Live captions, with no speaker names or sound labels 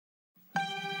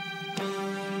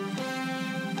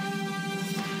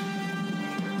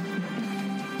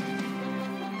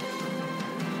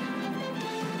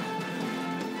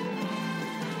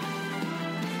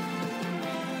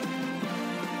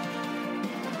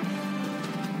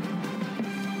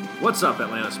What's up,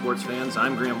 Atlanta sports fans?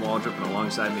 I'm Graham Waldrop, and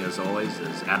alongside me, as always,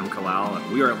 is Adam Kalal,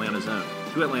 and we are Atlanta's own.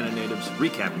 Two Atlanta natives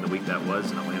recapping the week that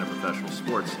was in Atlanta professional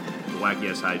sports, the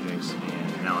wackiest hijinks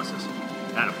and analysis.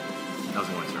 Adam, how's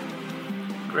it going, sir?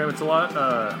 Graham, it's a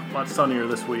lot sunnier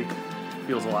this week.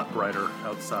 Feels a lot brighter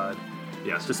outside.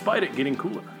 Yes. Despite it getting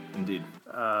cooler. Indeed.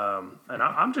 And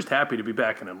I'm just happy to be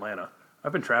back in Atlanta.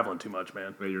 I've been traveling too much,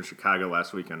 man. You were in Chicago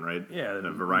last weekend, right? Yeah. And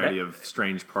a variety of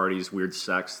strange parties, weird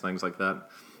sex, things like that.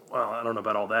 Well, I don't know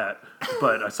about all that,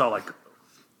 but I saw like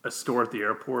a store at the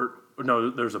airport. No,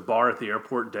 there's a bar at the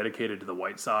airport dedicated to the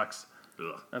White Sox.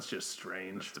 Ugh. That's just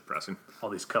strange. It's depressing. All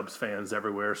these Cubs fans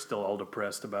everywhere still all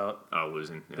depressed about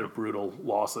Losing. Yeah. their brutal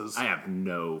losses. I have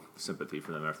no sympathy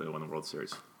for them after they won the World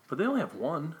Series. But they only have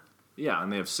one. Yeah, and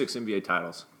they have 6 NBA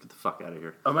titles. Get the fuck out of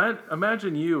here.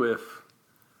 Imagine you if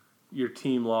your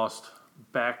team lost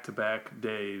back-to-back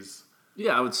days.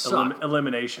 Yeah, I would suck.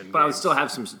 Elimination But I would games. still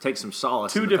have take some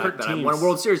solace in the different fact that teams. I won a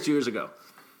World Series 2 years ago.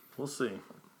 We'll see.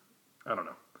 I don't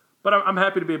know. But I'm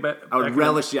happy to be back. I would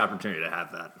relish the opportunity to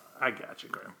have that. I got you,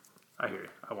 Graham. I hear you.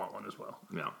 I want one as well.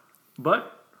 Yeah.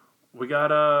 But we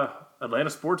got Atlanta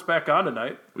sports back on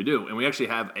tonight. We do, and we actually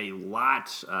have a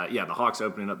lot. The Hawks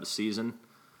opening up the season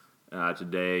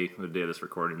today. The day of this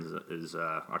recording is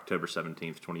October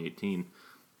 17th, 2018.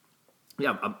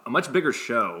 Yeah, a much bigger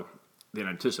show than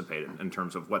anticipated in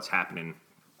terms of what's happening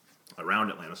around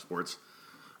Atlanta sports.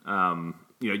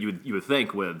 You would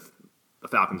think with the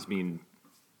Falcons being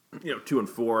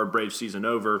 2-4, Braves season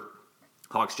over,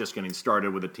 Hawks just getting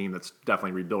started with a team that's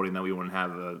definitely rebuilding, that we wouldn't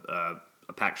have a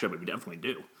packed show, but we definitely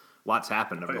do. Lots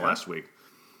happened over the last week.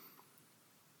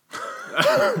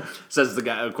 Says the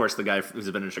guy, of course, the guy who's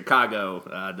been in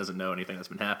Chicago doesn't know anything that's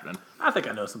been happening. I think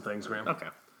I know some things, Graham. Okay.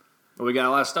 Well, we got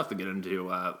a lot of stuff to get into.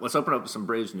 Let's open up with some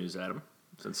Braves news, Adam,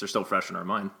 since they're still fresh in our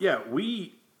mind. Yeah,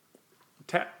 we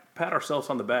pat ourselves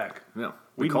on the back. Yeah,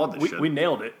 we called this shit. We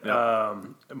nailed it. Yeah.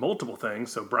 Multiple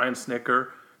things. So Brian Snitker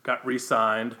got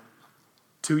re-signed.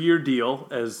 2-year deal,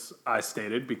 as I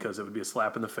stated, because it would be a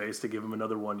slap in the face to give him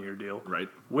another 1-year deal. Right.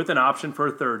 With an option for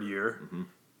a 3rd year. Mm-hmm.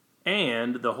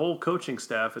 And the whole coaching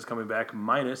staff is coming back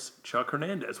minus Chuck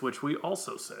Hernandez, which we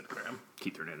also said, Graham.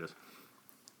 Keith Hernandez.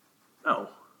 No.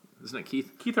 Isn't it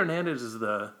Keith? Keith Hernandez is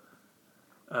the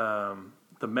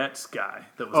Mets guy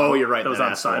that was. You're right. That was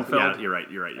on asshole. Seinfeld. Yeah,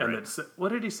 you're right. And what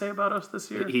did he say about us this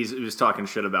year? He was talking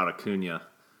shit about Acuna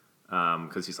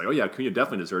because he's like, oh yeah, Acuna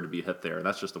definitely deserved to be hit there.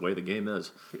 That's just the way the game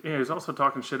is. Yeah, he was also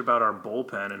talking shit about our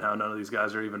bullpen and how none of these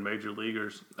guys are even major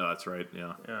leaguers. Oh, that's right.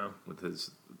 Yeah. Yeah. With his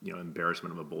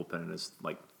embarrassment of a bullpen and his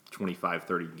like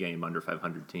 25-30 game under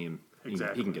 500 team,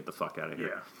 Exactly. He can get the fuck out of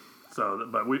here. Yeah. So,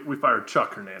 but we fired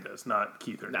Chuck Hernandez, not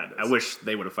Keith Hernandez. I wish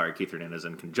they would have fired Keith Hernandez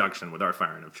in conjunction with our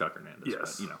firing of Chuck Hernandez.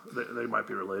 Yes, but, they might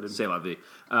be related. C'est la vie.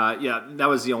 That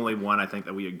was the only one I think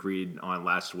that we agreed on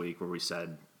last week where we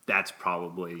said that's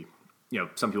probably,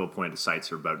 some people pointed to sites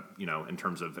about, in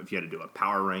terms of if you had to do a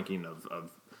power ranking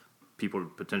of people who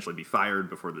would potentially be fired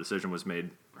before the decision was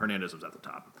made, Hernandez was at the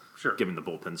top. Sure. Given the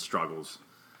bullpen struggles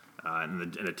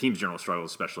and the team's general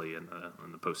struggles, especially in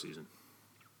the postseason.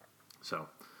 So...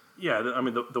 Yeah, I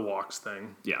mean, the walks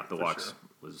thing. Yeah, the walks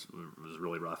was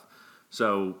really rough.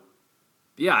 So,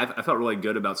 yeah, I felt really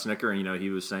good about Snitker. And,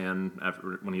 he was saying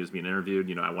when he was being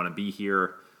interviewed, I want to be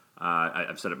here.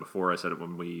 I've said it before. I said it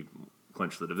when we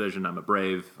clinched the division. I'm a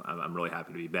Brave. I'm really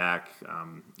happy to be back.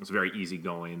 It's a very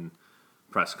easygoing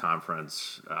press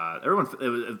conference.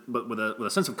 But with a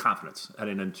sense of confidence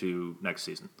heading into next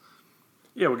season.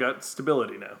 Yeah, we got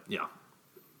stability now. Yeah.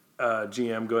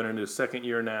 GM going into his 2nd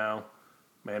year now.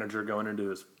 Manager going into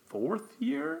his 4th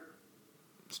year?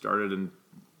 Started in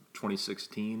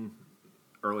 2016,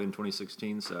 early in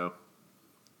 2016, so...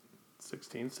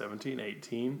 16, 17,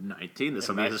 18. 19. This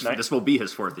will be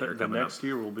his 4th year coming up. The next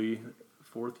year will be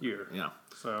 4th year. Yeah.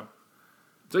 So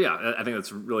yeah, I think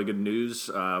that's really good news.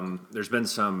 There's been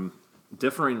some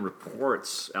differing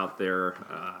reports out there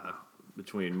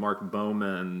between Mark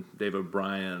Bowman, Dave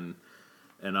O'Brien,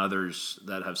 and others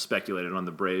that have speculated on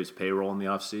the Braves' payroll in the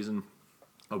offseason.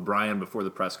 O'Brien, before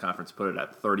the press conference, put it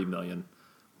at $30 million.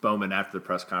 Bowman, after the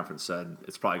press conference, said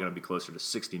it's probably going to be closer to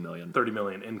 $60 million. $30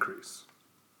 million increase.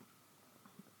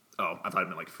 Oh, I thought it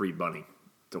meant like free money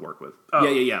to work with. Oh.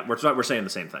 Yeah. We're saying the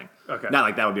same thing. Okay. Not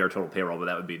like that would be our total payroll, but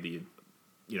that would be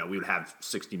we would have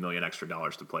 $60 million extra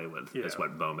dollars to play with. Yeah. Is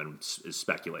what Bowman is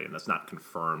speculating. That's not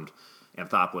confirmed.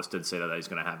 Anthopoulos did say that he's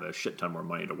going to have a shit ton more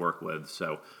money to work with.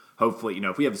 So hopefully,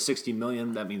 if we have $60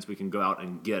 million, that means we can go out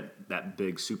and get that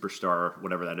big superstar,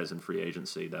 whatever that is in free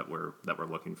agency that we're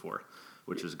looking for,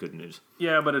 which is good news.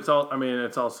 Yeah, but it's also,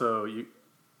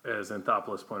 as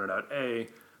Anthopoulos pointed out,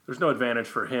 there's no advantage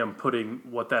for him putting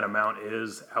what that amount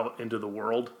is out into the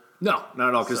world. No, not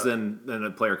at all, because then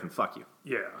a player can fuck you.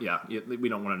 Yeah. We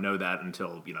don't want to know that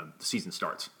until the season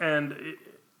starts. And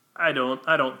I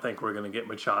don't think we're going to get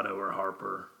Machado or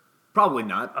Harper. Probably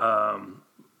not.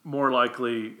 More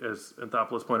likely, as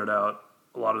Anthopoulos pointed out,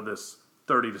 a lot of this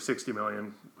 30 to 60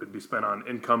 million would be spent on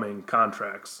incoming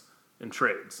contracts and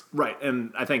trades. Right,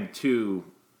 and I think too,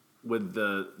 with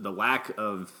the lack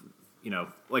of,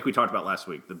 like we talked about last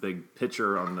week, the big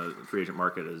pitcher on the free agent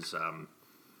market is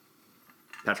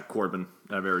Patrick Corbin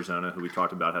out of Arizona, who we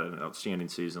talked about had an outstanding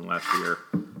season last year,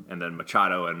 and then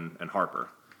Machado and Harper.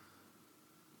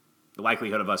 The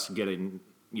likelihood of us getting,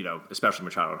 especially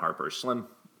Machado and Harper is slim.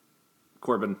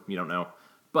 Corbin, you don't know.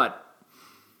 But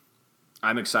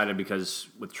I'm excited because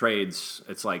with trades,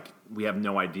 it's like we have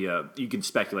no idea. You can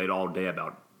speculate all day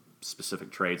about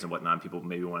specific trades and whatnot. People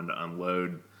maybe wanted to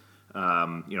unload,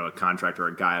 a contract or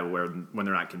a guy when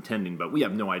they're not contending, but we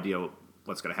have no idea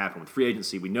what's going to happen with free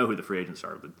agency. We know who the free agents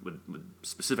are, but with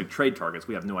specific trade targets,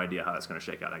 we have no idea how that's going to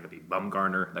shake out. That could be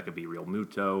Bumgarner, that could be Real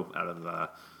Muto out of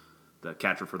the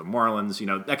catcher for the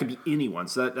Marlins. That could be anyone.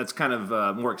 So that's kind of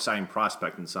a more exciting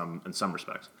prospect in some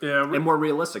respects. Yeah, and more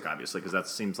realistic, obviously, because that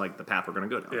seems like the path we're going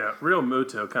to go down. Yeah, Real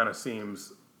Muto kind of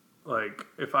seems like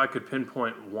if I could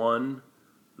pinpoint one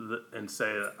and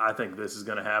say I think this is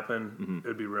going to happen, it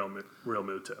would be Real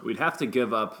Muto. We'd have to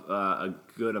give up a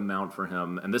good amount for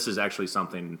him, and this is actually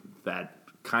something that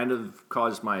kind of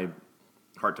caused my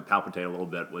heart to palpitate a little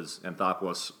bit. Was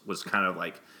Anthopoulos was kind of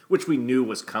like, which we knew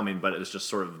was coming, but it was just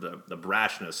sort of the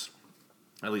brashness,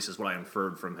 at least is what I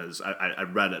inferred from his. I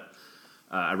read it.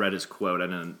 I read his quote. I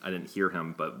didn't hear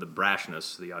him, but the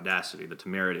brashness, the audacity, the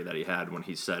temerity that he had when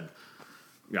he said,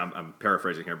 I'm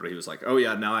paraphrasing here, but he was like, "Oh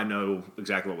yeah, now I know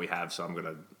exactly what we have, so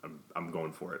I'm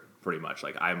going for it." Pretty much,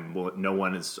 like no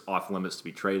one is off limits to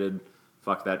be traded.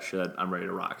 Fuck that shit. I'm ready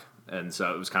to rock. And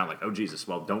so it was kind of like, oh Jesus,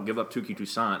 well, don't give up Tuki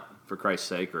Toussaint for Christ's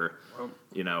sake, or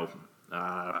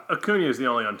Acuna is the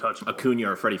only untouchable.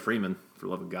 Acuna or Freddie Freeman, for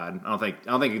the love of God. I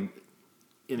don't think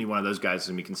any one of those guys is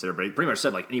going to be considered. But he pretty much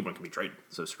said like anyone can be traded,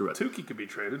 so screw it. Tuki could be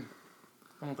traded.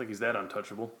 I don't think he's that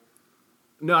untouchable.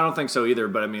 No, I don't think so either.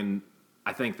 But I mean,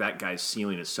 I think that guy's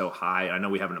ceiling is so high. I know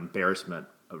we have an embarrassment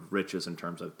of riches in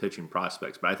terms of pitching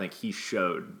prospects, but I think he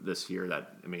showed this year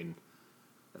that,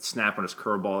 that snap on his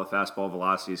curveball, the fastball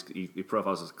velocities, he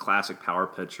profiles as a classic power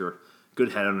pitcher,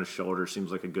 good head on his shoulder,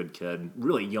 seems like a good kid,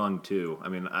 really young too.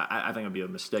 I think it'd be a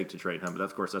mistake to trade him, but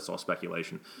of course that's all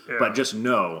speculation. Yeah. But just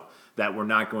know that we're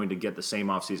not going to get the same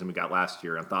offseason we got last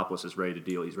year. Anthopoulos is ready to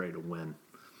deal. He's ready to win.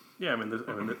 Yeah,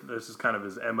 this is kind of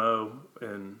his MO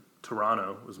in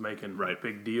Toronto, was making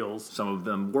big deals. Some of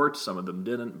them worked, some of them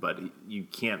didn't, but you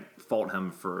can't fault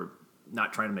him for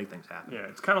not trying to make things happen. Yeah,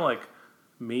 it's kind of like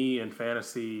me in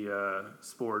fantasy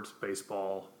sports,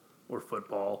 baseball or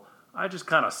football. I just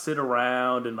kind of sit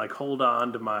around and hold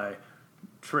on to my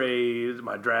trades,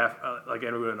 my draft, like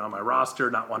everyone on my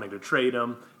roster, not wanting to trade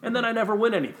them, and then I never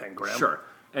win anything, Graham. Sure,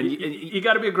 and you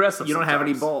got to be aggressive. You don't sometimes. have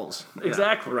any balls.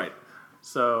 Exactly. Yeah, right.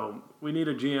 So we need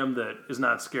a GM that is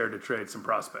not scared to trade some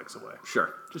prospects away.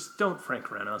 Sure. Just don't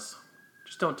Frank Rent us.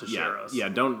 Just don't Teixeira us. Yeah.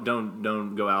 Don't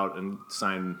go out and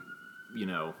sign,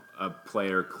 a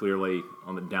player clearly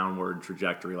on the downward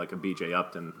trajectory like a BJ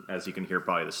Upton, as you can hear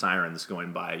probably the sirens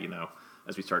going by,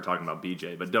 as we start talking about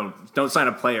BJ. But don't sign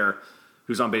a player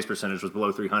whose on base percentage was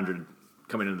below 300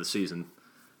 coming into the season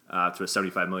to a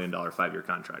 $75 million 5-year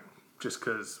contract. Just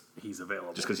because he's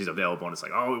available. Just because he's available, and it's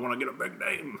like, oh, we want to get a big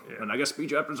name. Yeah. And I guess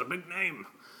BJ Upton's a big name.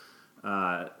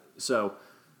 So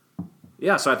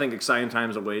I think exciting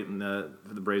times await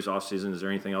for the Braves offseason. Is there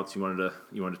anything else you wanted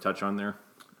to touch on there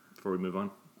before we move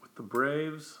on? With the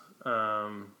Braves,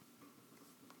 that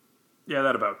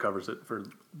about covers it for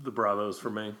the Bravos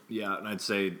for me. Yeah, and I'd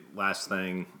say last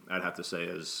thing I'd have to say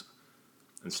is,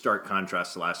 in stark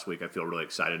contrast to last week, I feel really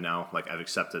excited now. Like, I've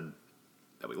accepted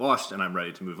that we lost, and I'm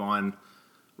ready to move on.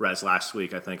 Whereas last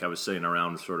week, I think I was sitting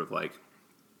around sort of like,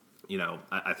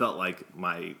 I felt like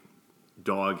my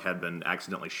dog had been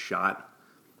accidentally shot,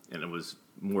 and it was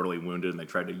mortally wounded, and they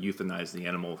tried to euthanize the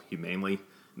animal humanely,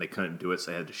 and they couldn't do it, so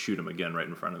they had to shoot him again right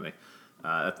in front of me.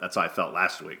 That's how I felt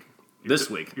last week. This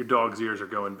week. Your dog's ears are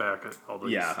going back at all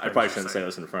these. Yeah, I probably shouldn't say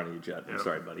this in front of you, Jed. I'm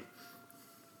sorry, buddy.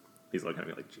 He's looking at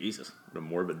me like, Jesus, what a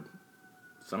morbid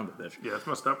son of a bitch. Yeah, it's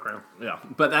messed up, Graham. Yeah,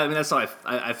 but that's how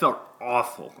I felt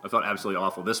awful. I felt absolutely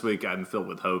awful. This week I'm filled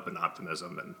with hope and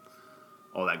optimism and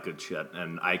all that good shit.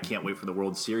 And I can't wait for the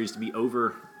World Series to be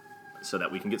over so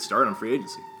that we can get started on free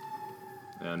agency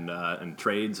and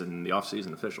trades and the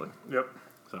offseason officially. Yep.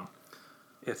 So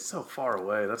it's so far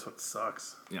away. That's what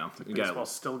sucks. Yeah,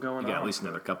 baseball's still going on. Yeah, at least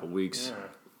another couple weeks. Yeah.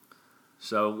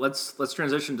 So let's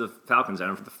transition to Falcons.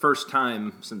 And for the first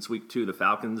time since week 2, the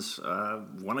Falcons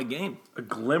won a game. A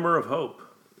glimmer of hope,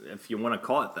 if you want to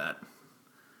call it that.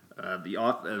 It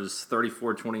was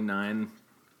 34-29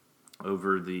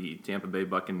 over the Tampa Bay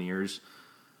Buccaneers.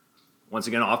 Once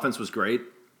again, offense was great.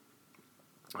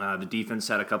 The defense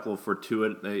had a couple of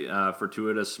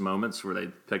fortuitous moments where they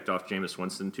picked off Jameis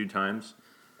Winston 2 times.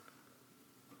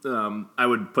 I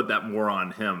would put that more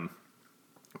on him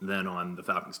than on the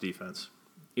Falcons defense,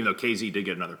 even though KZ did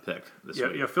get another pick this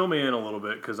week. Yeah, fill me in a little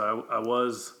bit, because I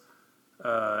was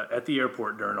at the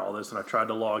airport during all this, and I tried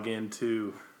to log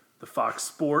into the Fox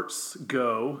Sports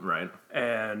Go. Right.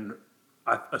 And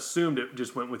I assumed it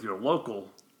just went with your local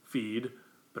feed,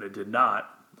 but it did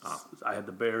not. Oh. I had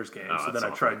the Bears game, so then I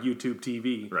tried YouTube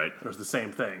TV. Right. It was the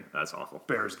same thing. That's awful.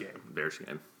 Bears game.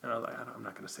 And I was like, I'm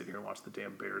not going to sit here and watch the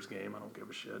damn Bears game. I don't give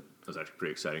a shit. It was actually a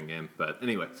pretty exciting game. But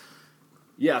anyway,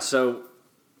 yeah, so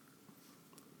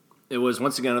it was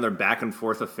once again another back and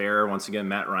forth affair. Once again,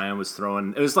 Matt Ryan was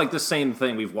throwing. It was like the same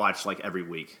thing we've watched like every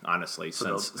week, honestly,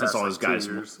 since all his guys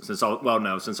since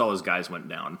all his guys went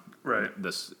down. Right.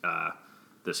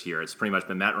 This year, it's pretty much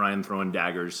been Matt Ryan throwing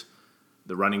daggers.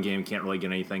 The running game can't really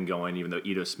get anything going, even though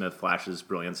Ito Smith flashes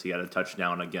brilliance. He had a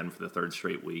touchdown again for the 3rd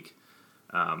straight week.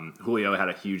 Julio had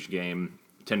a huge game,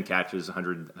 10 catches,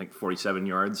 147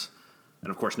 yards,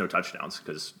 and of course no touchdowns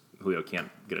because Julio can't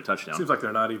get a touchdown. Seems like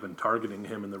they're not even targeting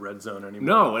him in the red zone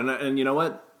anymore. No, and you know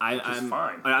what? I'm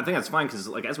fine. I think that's fine because,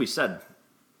 like as we said,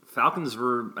 Falcons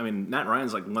were. I mean, Matt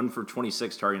Ryan's like 1 for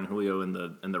 26 targeting Julio in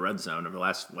the red zone over the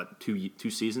last two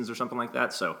seasons or something like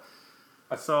that. So.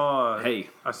 I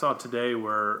saw today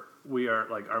where we are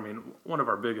one of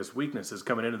our biggest weaknesses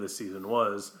coming into this season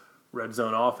was red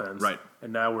zone offense. Right.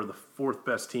 And now we're the 4th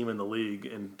best team in the league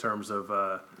in terms of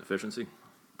efficiency,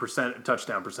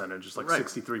 touchdown percentage. It's like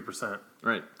 63%.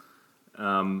 Right.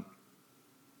 So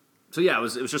yeah, it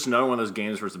was just another one of those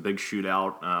games where it's a big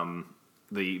shootout.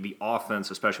 The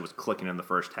offense especially was clicking in the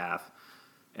first half,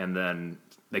 and then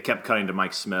they kept cutting to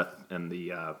Mike Smith and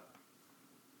the.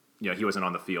 He wasn't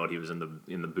on the field. He was in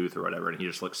the booth or whatever, and he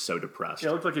just looked so depressed. Yeah,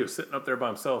 it looked like he was sitting up there by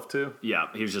himself too. Yeah,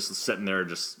 he was just sitting there.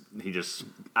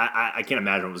 I can't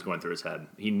imagine what was going through his head.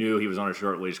 He knew he was on a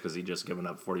short leash because he'd just given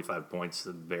up 45 points to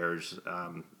the Bears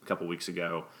a couple weeks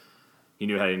ago. He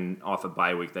knew heading off a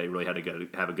bye week that he really had to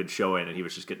have a good showing, and he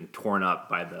was just getting torn up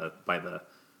by the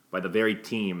very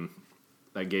team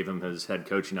that gave him his head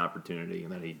coaching opportunity.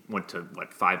 And then he went to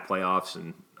 5 playoffs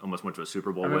and almost went to a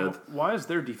Super Bowl with. Why is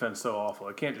their defense so awful?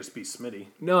 It can't just be Smitty.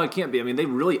 No, it can't be. I mean, they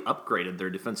really upgraded their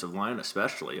defensive line,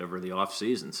 especially over the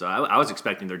offseason. So I was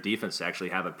expecting their defense to actually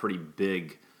have a pretty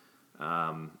big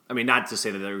not to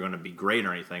say that they were going to be great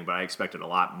or anything, but I expected a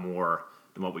lot more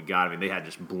than what we got. I mean, they had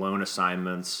just blown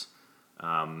assignments,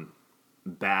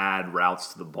 bad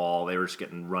routes to the ball. They were just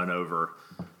getting run over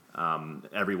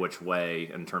every which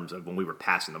way in terms of when we were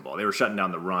passing the ball. They were shutting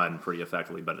down the run pretty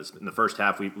effectively, but in the first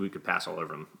half, we could pass all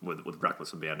over them with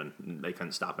reckless abandon. They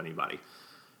couldn't stop anybody.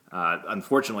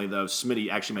 Unfortunately, though,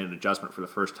 Smitty actually made an adjustment for the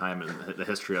first time in the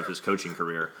history of his coaching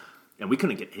career, and we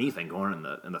couldn't get anything going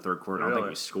in the third quarter. Really? I don't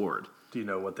think we scored. Do you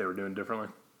know what they were doing differently?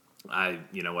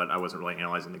 You know what? I wasn't really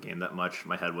analyzing the game that much.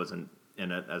 My head wasn't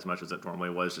in it as much as it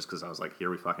normally was, just because I was like,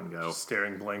 here we fucking go. Just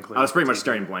staring blankly. I was pretty much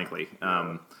staring blankly.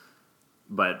 Yeah.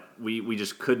 But we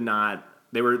just could not.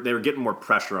 They were getting more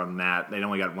pressure on Matt. They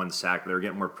only got 1 sack, but they were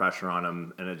getting more pressure on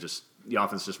him, and the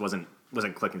offense just wasn't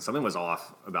clicking. Something was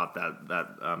off about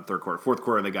that third quarter. Fourth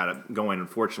quarter, they got it going.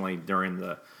 Unfortunately, during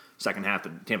the second half,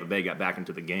 Tampa Bay got back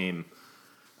into the game.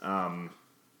 I'd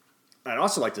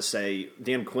also like to say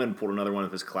Dan Quinn pulled another one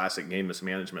of his classic game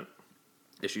mismanagement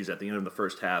issues at the end of the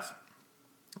first half.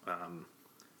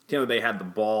 Tampa Bay had the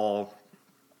ball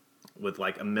with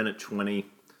like a minute 20.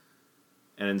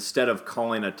 And instead of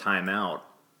calling a timeout,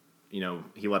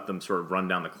 he let them sort of run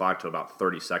down the clock to about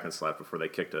 30 seconds left before I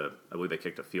believe they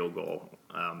kicked a field goal.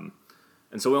 And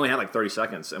so we only had like 30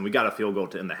 seconds, and we got a field goal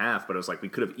to end the half, but it was like we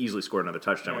could have easily scored another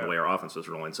touchdown with the way our offense was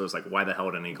rolling. So it's like, why the hell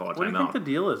didn't he call a timeout? What do you think the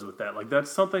deal is with that? Like, that's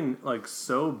something like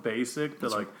so basic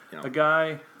that a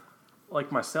guy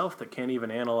like myself that can't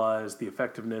even analyze the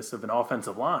effectiveness of an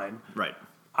offensive line. Right.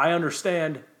 I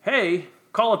understand, hey,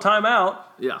 call a timeout.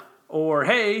 Yeah. Or,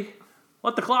 hey,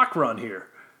 let the clock run here.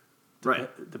 Right.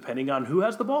 Depending on who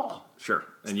has the ball. Sure.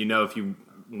 And if you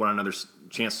want another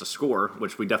chance to score,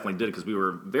 which we definitely did because we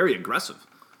were very aggressive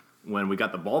when we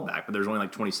got the ball back, but there's only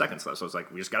like 20 seconds left. So it's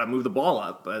like, we just got to move the ball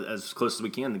up as close as we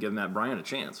can to give Matt Bryant a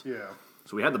chance. Yeah.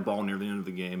 So we had the ball near the end of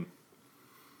the game,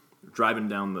 driving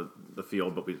down the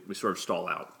field, but we sort of stall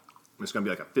out. It's going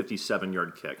to be like a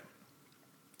 57-yard kick.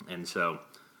 And so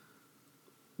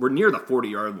we're near the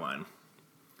 40-yard line.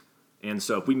 And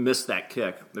so if we missed that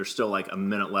kick, there's still like a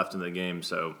minute left in the game.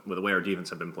 So with the way our defense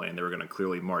had been playing, they were going to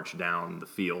clearly march down the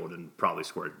field and probably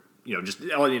score. Just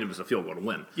all they needed was a field goal to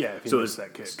win. Yeah, if you missed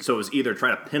that kick. So it was either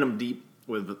try to pin them deep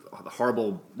with the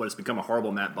horrible, what has become a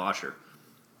horrible Matt Bosher,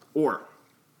 or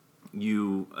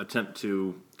you attempt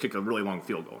to kick a really long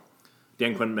field goal.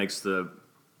 Dan Quinn makes the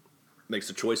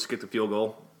choice to kick the field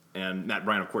goal, and Matt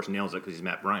Bryant, of course, nails it because he's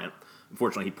Matt Bryant.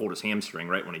 Unfortunately, he pulled his hamstring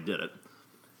right when he did it.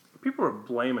 People are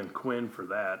blaming Quinn for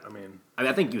that.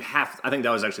 I think I think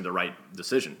that was actually the right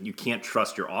decision. You can't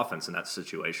trust your offense in that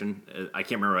situation. I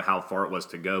can't remember how far it was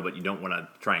to go, but you don't want to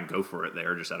try and go for it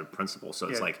there just out of principle. So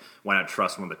it's like, why not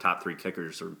trust one of the top 3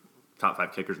 kickers or top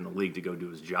 5 kickers in the league to go do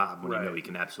his job when you know he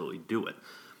can absolutely do it?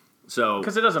 So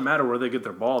because it doesn't matter where they get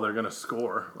their ball, they're going to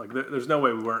score. Like there's no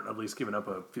way we weren't at least giving up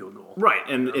a field goal. Right,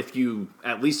 and if you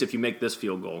make this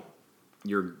field goal,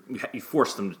 you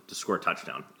force them to score a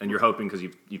touchdown, and you're hoping because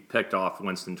you've picked off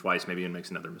Winston twice, maybe he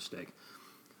makes another mistake.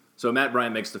 So Matt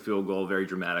Bryant makes the field goal, very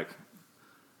dramatic.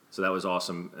 So that was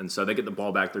awesome, and so they get the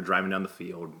ball back. They're driving down the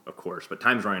field, of course, but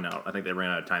time's running out. I think they ran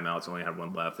out of timeouts, only had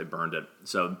one left. They burned it.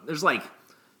 So there's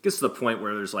gets to the point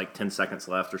where there's 10 seconds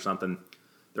left or something.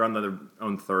 They're on their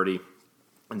own 30,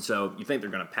 and so you think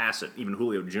they're going to pass it. Even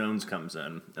Julio Jones comes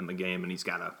in the game, and he's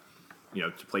got to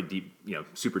play deep,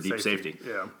 super deep safety.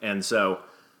 Yeah. And so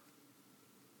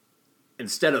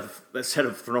instead of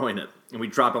throwing it, and we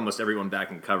drop almost everyone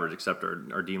back in coverage except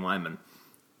our D lineman,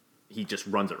 he just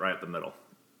runs it right at the middle.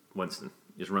 Winston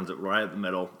just runs it right at the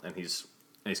middle, and he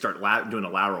starts doing a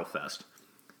lateral fest.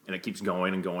 And it keeps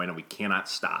going and going, and we cannot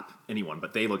stop anyone.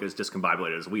 But they look as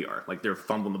discombobulated as we are. Like they're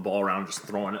fumbling the ball around, just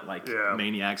throwing it like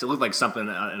maniacs. It looked like something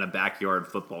in a backyard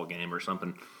football game or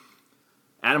something.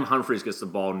 Adam Humphries gets the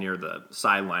ball near the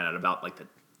sideline at about the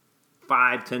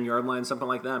 5-10 yard line, something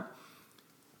like that.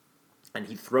 And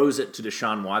he throws it to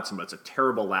Deshaun Watson, but it's a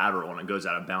terrible lateral and it goes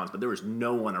out of bounds. But there was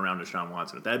no one around Deshaun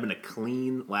Watson. If that had been a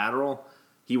clean lateral,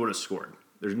 he would have scored.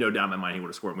 There's no doubt in my mind he would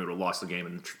have scored, and we would have lost the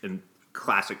game in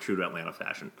classic true to Atlanta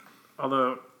fashion.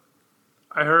 Although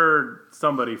I heard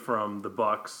somebody from the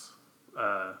Bucks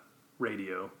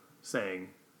radio saying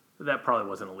that probably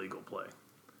wasn't a legal play.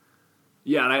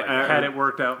 Yeah, and I had it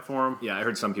worked out for him. Yeah, I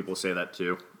heard some people say that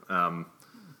too.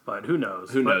 But who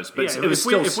knows? But it was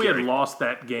still if we had scary. lost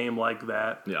that game like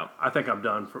that, I think I'm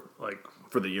done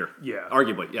for the year. Yeah,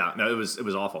 arguably, yeah. No, it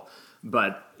was awful.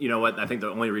 But you know what? I think the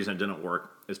only reason it didn't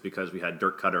work is because we had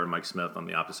Dirk Cutter and Mike Smith on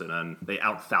the opposite end. They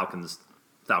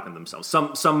Falconed themselves.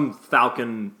 Some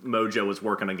Falcon mojo was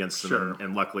working against them,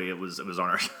 and luckily it was on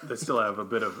our side. They still have a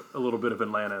little bit of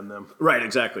Atlanta in them. Right,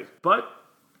 exactly. But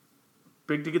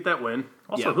big to get that win.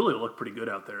 Also, Julio looked pretty good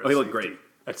out there. He looked great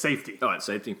at safety. Oh, at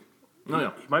safety. He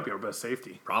might be our best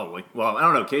safety. Probably. Well, I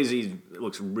don't know. KZ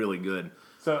looks really good.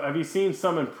 So, have you seen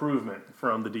some improvement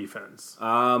from the defense?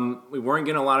 We weren't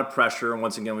getting a lot of pressure, and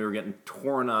once again, we were getting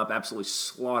torn up, absolutely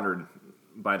slaughtered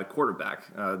by the quarterback.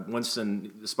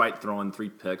 Winston, despite throwing 3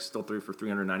 picks, still threw for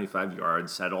 395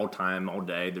 yards, had all time, all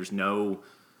day. There's no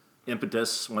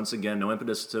impetus, once again, no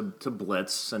impetus to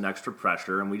blitz and extra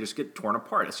pressure, and we just get torn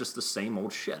apart. It's just the same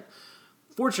old shit.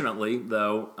 Fortunately,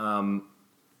 though,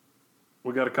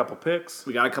 we got a couple picks.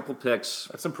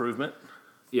 That's improvement.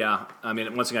 Yeah. I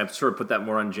mean, once again, I've sort of put that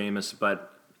more on Jameis,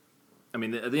 but, I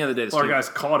mean, at the end of the day... Our guys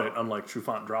caught it, unlike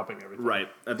Trufant dropping everything. Right.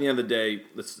 At the end of the day,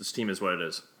 this team is what it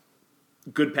is.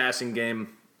 Good passing game,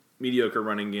 mediocre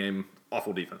running game,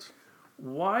 awful defense.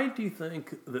 Why do you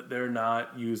think that they're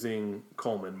not using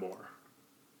Coleman more?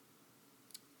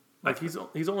 Like, he's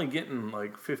only getting,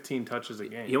 15 touches a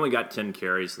game. He only got 10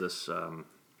 carries this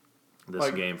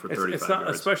game for 35 yards.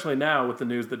 Especially now with the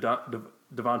news that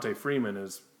Devontae Freeman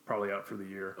is probably out for the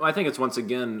year. Well, I think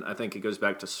it goes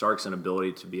back to Sark's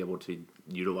inability to be able to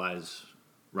utilize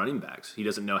running backs. He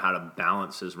doesn't know how to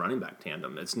balance his running back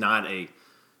tandem. It's not a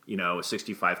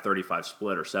 65-35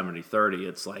 split or 70-30.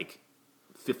 It's like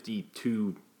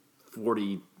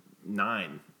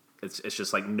 52-49. It's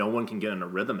just like no one can get in a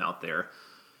rhythm out there.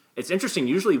 It's interesting.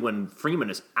 Usually when Freeman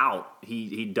is out,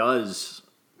 he does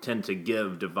tend to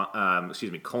give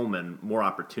Coleman more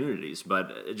opportunities,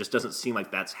 but it just doesn't seem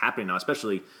like that's happening now.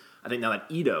 Especially, I think now that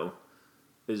Ito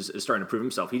is starting to prove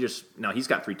himself. He's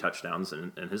got 3 touchdowns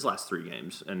in his last 3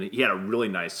 games, and he had a really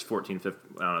nice 14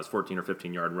 or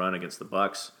 15 yard run against the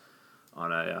Bucks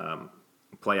on a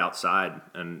play outside,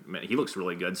 and man, he looks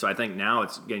really good. So I think now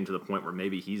it's getting to the point where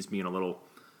maybe he's being a little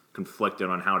conflicted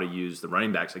on how to use the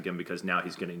running backs again, because now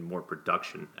he's getting more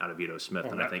production out of Ito Smith,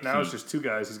 and I think now it's just 2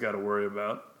 guys he's got to worry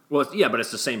about. Well, but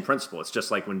it's the same principle. It's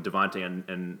just like when Devontae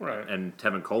and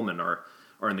Tevin Coleman are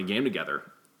in the game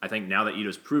together. I think now that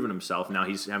Ito's proven himself, now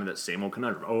he's having that same old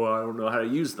conundrum. Oh, I don't know how to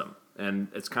use them. and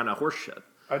it's kind of horseshit.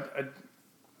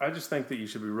 I just think that you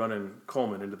should be running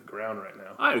Coleman into the ground right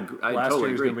now. I agree. I Last totally year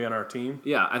he was agree. going to be on our team.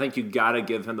 Yeah, I think you got to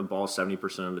give him the ball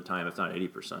 70% of the time, if not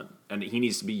 80%, and he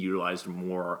needs to be utilized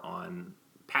more on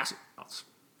passing routes.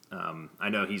 I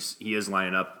know he is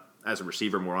lining up as a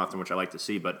receiver more often, which I like to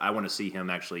see, but I want to see him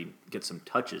actually get some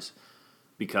touches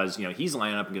because he's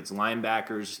lining up against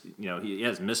linebackers. He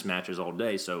has mismatches all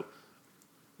day, so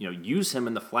use him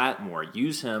in the flat more.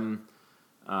 Use him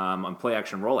on play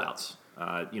action rollouts.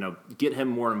 Get him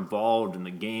more involved in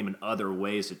the game in other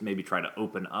ways that maybe try to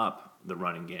open up the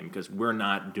running game because we're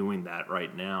not doing that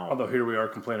right now. Although here we are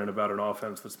complaining about an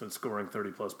offense that's been scoring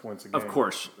 30-plus points a game. Of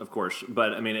course.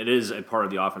 But, it is a part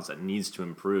of the offense that needs to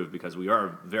improve because we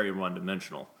are very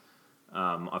one-dimensional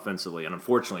offensively. And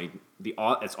unfortunately,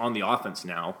 it's on the offense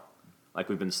now, like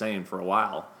we've been saying for a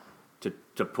while, to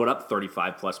put up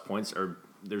 35-plus points or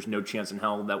there's no chance in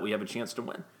hell that we have a chance to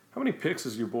win. How many picks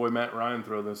does your boy Matt Ryan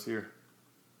throw this year?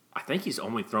 I think he's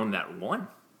only thrown that one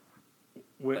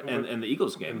in the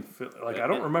Eagles game. I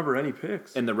don't remember any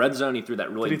picks. In the red zone, he threw that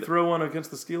really... Did he throw one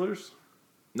against the Steelers?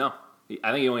 No.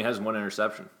 I think he only has one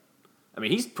interception.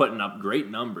 He's putting up great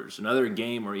numbers. Another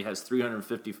game where he has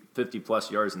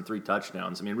 350-plus yards and 3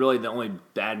 touchdowns. Really the only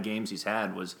bad games he's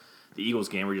had was the Eagles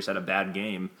game where he just had a bad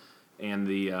game, and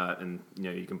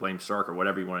you can blame Sark or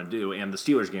whatever you want to do, and the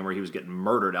Steelers game where he was getting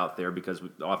murdered out there because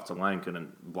the offensive line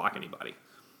couldn't block anybody.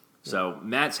 So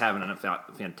Matt's having a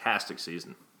fantastic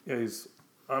season. Yeah, he's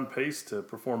on pace to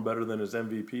perform better than his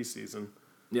MVP season.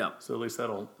 Yeah. So at least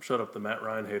that'll shut up the Matt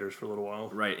Ryan haters for a little while.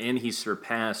 Right, and he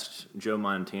surpassed Joe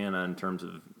Montana in terms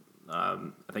of, I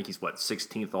think he's,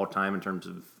 16th all-time in terms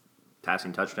of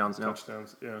passing touchdowns now?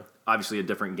 Touchdowns, yeah. Obviously a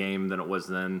different game than it was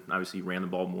then. Obviously he ran the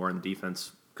ball more, and the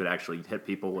defense could actually hit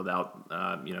people without,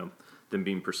 them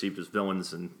being perceived as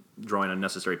villains and drawing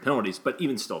unnecessary penalties, but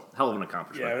even still, hell of an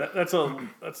accomplishment. Yeah,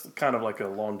 that's kind of like a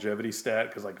longevity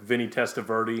stat because Vinny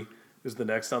Testaverde is the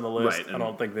next on the list. Right, I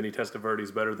don't think Vinny Testaverde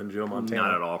is better than Joe Montana.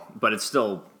 Not at all, but it's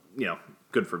still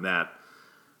good for Matt.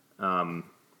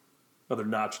 Another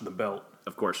notch in the belt.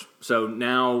 Of course. So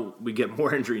now we get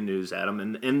more injury news, Adam.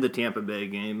 And in the Tampa Bay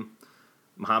game,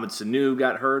 Mohamed Sanu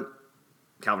got hurt.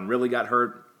 Calvin Ridley got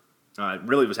hurt.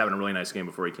 Ridley was having a really nice game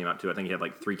before he came out, too. I think he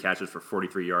had 3 catches for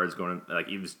 43 yards going,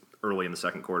 he was early in the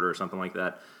second quarter or something like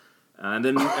that. And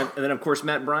then, of course,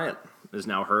 Matt Bryant is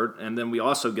now hurt. And then we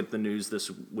also get the news this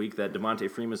week that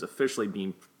Devontae Freeman is officially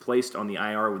being placed on the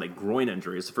IR with a groin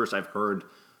injury. It's the first I've heard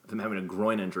of him having a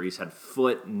groin injury. He's had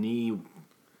foot, knee,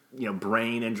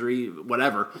 brain injury,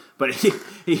 whatever. But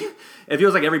it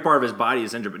feels like every part of his body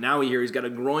is injured. But now we hear he's got a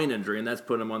groin injury, and that's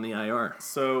putting him on the IR.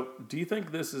 So do you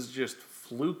think this is just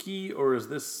fluky, or is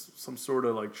this some sort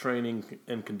of training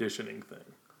and conditioning thing?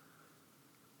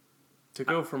 To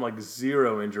go from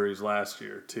 0 injuries last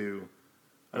year to,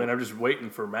 I'm just waiting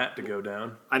for Matt to go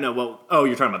down. I know. Well,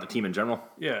 you're talking about the team in general?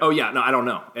 Yeah. Oh yeah. No, I don't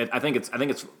know. I think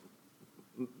it's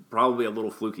probably a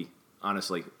little fluky,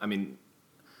 honestly.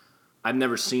 I've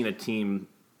never seen a team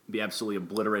be absolutely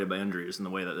obliterated by injuries in the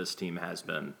way that this team has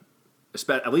been.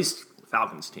 At least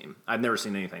Falcons team. I've never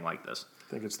seen anything like this.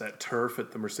 I think it's that turf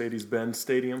at the Mercedes-Benz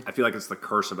Stadium. I feel like it's the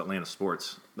curse of Atlanta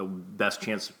sports. The best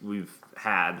chance we've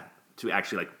had to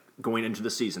actually going into the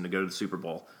season to go to the Super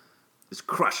Bowl is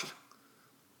crushed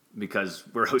because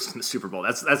we're hosting the Super Bowl.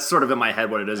 That's sort of in my head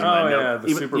what it is.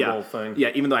 The Super Bowl thing. Yeah,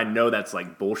 even though I know that's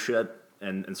bullshit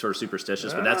and sort of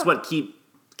superstitious, but that's what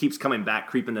keeps coming back,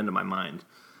 creeping into my mind.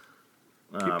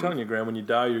 Keep telling you, Graham, when you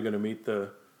die, you're going to meet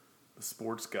the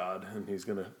sports god, and he's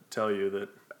going to tell you that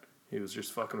he was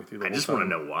just fucking with you the whole time. I just want to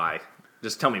know why.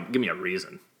 Just give me a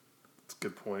reason. That's a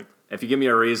good point. If you give me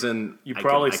a reason, you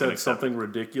probably said something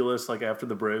ridiculous after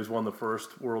the Braves won the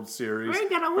first World Series. We're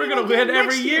gonna win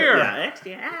every year. Yeah, next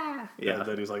year. Yeah.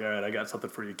 Then he's like, all right, I got something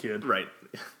for you, kid. Right.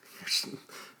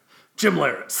 Jim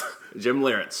Lawrence.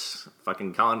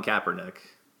 Fucking Colin Kaepernick.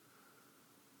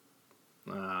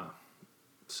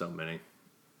 So many.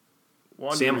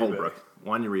 Sam Holbrook.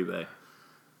 Wanya Uribe.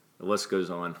 The list goes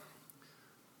on.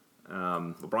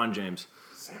 LeBron James.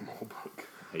 Sam Holbrook.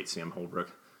 I hate Sam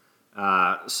Holbrook.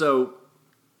 So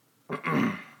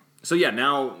yeah,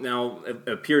 now it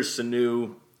appears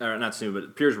Sanu, or not Sanu, but it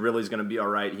appears Ridley's going to be all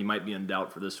right. He might be in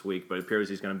doubt for this week, but it appears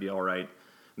he's going to be all right.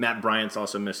 Matt Bryant's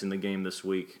also missing the game this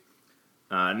week.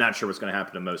 Not sure what's going to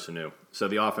happen to Mo Sanu. So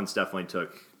the offense definitely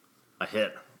took a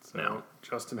hit now.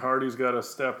 Justin Hardy's got to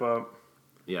step up.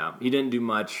 Yeah, he didn't do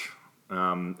much.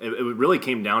 It really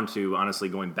came down to, honestly,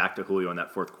 going back to Julio in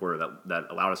that fourth quarter that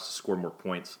allowed us to score more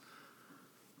points.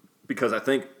 Because I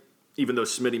think even though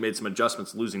Smitty made some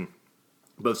adjustments, losing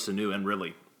both Sanu and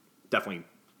Ridley definitely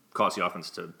caused the offense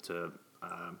to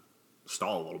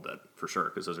stall a little bit for sure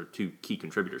because those are two key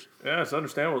contributors. Yeah, it's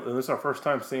understandable. And this is our first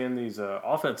time seeing these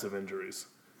offensive injuries.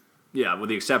 Yeah, with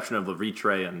the exception of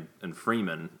Levitre and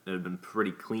Freeman, it had been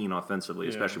pretty clean offensively,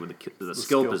 especially with the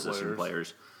skill position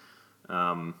players.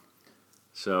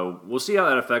 So we'll see how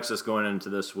that affects us going into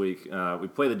this week. We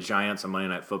play the Giants on Monday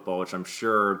Night Football, which I'm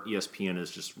sure ESPN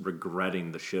is just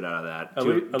regretting the shit out of that.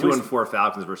 2-4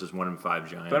 Falcons versus 1-5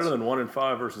 Giants. Better than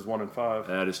 1-5 versus 1-5.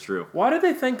 That is true. Why did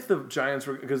they think the Giants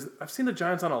were? Because I've seen the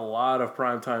Giants on a lot of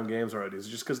primetime games already. It's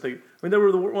just because they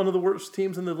were one of the worst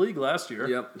teams in the league last year.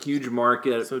 Yep, huge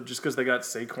market. So just because they got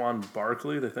Saquon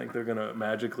Barkley, they think they're going to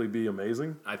magically be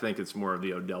amazing. I think it's more of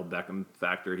the Odell Beckham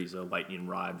factor. He's a lightning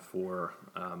rod for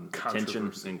attention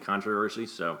and controversy.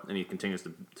 So, and he continues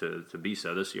to be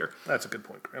so this year. That's a good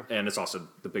point, Graham. And it's also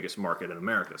the biggest market in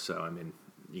America. So, I mean,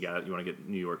 you want to get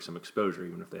New York some exposure,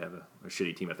 even if they have a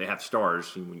shitty team. If they have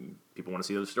stars, people want to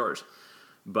see those stars.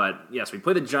 But yes, we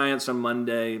play the Giants on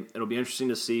Monday. It'll be interesting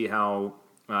to see how.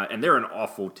 And they're an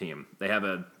awful team. They have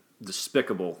a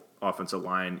despicable offensive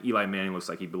line. Eli Manning looks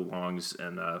like he belongs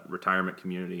in a retirement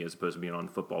community as opposed to being on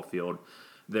the football field.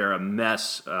 They're a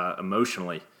mess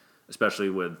emotionally,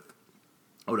 especially with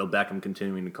Odell Beckham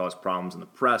continuing to cause problems in the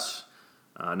press,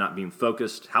 not being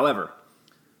focused. However,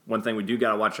 one thing we do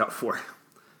got to watch out for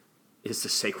is the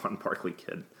Saquon Barkley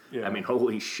kid. Yeah. I mean,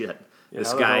 holy shit. Yeah,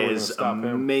 this guy is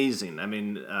amazing. I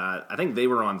mean, I think they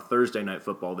were on Thursday Night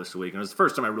Football this week, and it was the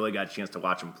first time I really got a chance to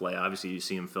watch him play. Obviously, you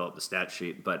see him fill up the stat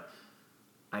sheet, but,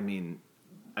 I mean,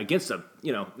 against the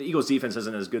Eagles defense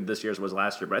isn't as good this year as it was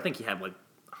last year, but I think he had like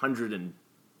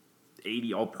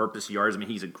 180 all-purpose yards. I mean,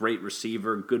 he's a great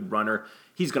receiver, good runner.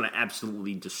 He's going to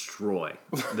absolutely destroy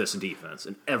this defense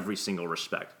in every single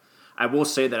respect. I will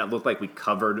say that it looked like we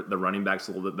covered the running backs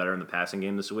a little bit better in the passing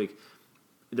game this week.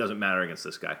 It doesn't matter against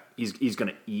this guy. He's going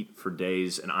to eat for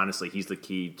days, and honestly, he's the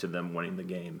key to them winning the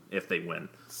game if they win.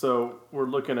 So we're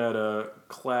looking at a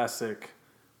classic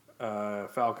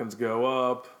Falcons go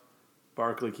up.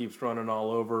 Barkley keeps running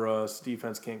all over us.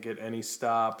 Defense can't get any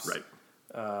stops.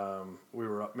 Right. We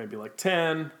were up maybe like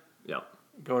 10. Yep.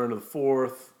 Going into the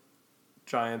fourth,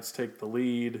 Giants take the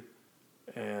lead,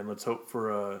 and let's hope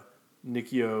for a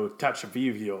Nikhil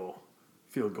Tachivivio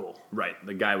field goal. Right,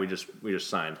 the guy we just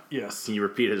signed. Yes. Can you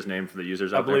repeat his name for the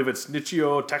users I out there? believe it's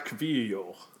Nikhil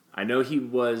Tachivivio. I know he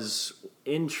was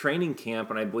in training camp,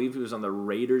 and I believe he was on the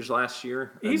Raiders last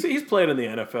year. He's played in the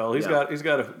NFL. He's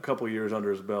got a couple years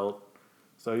under his belt,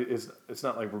 so it's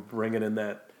not like we're bringing in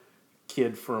that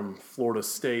kid from Florida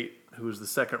State who was the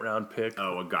second-round pick.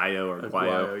 Oh, Aguayo or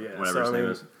Aguayo, yeah. whatever his name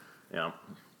is. Yeah.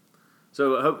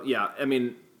 So, I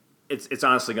mean, it's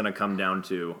honestly going to come down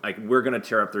to, like, we're going to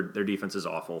tear up their defense is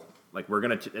awful. Like,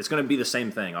 it's going to be the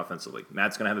same thing offensively.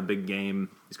 Matt's going to have a big game.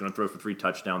 He's going to throw for 3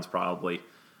 touchdowns probably.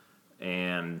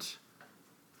 And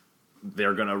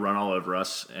they're going to run all over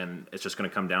us. And it's just going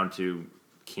to come down to,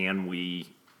 can we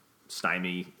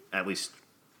stymie, at least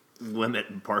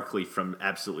limit Barkley from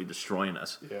absolutely destroying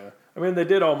us? Yeah. I mean, they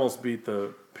did almost beat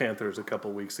the Panthers a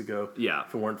couple weeks ago. Yeah.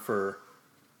 If it weren't for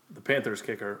the Panthers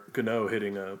kicker, Gano,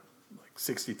 hitting a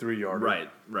 63-yarder.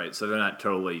 Right. So they're not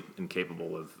totally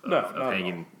incapable of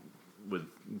hanging with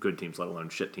good teams, let alone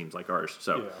shit teams like ours.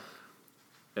 So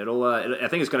I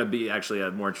think it's going to be actually a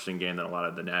more interesting game than a lot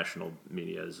of the national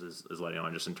media is letting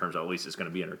on, just in terms of at least it's going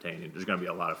to be entertaining. There's going to be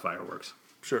a lot of fireworks.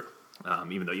 Sure.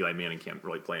 Even though Eli Manning can't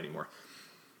really play anymore.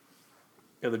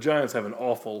 Yeah, the Giants have an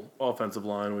awful offensive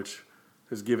line, which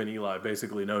has given Eli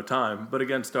basically no time. But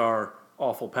against our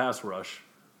awful pass rush,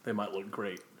 they might look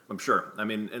great. I'm sure. I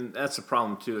mean, and that's the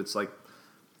problem, too. It's like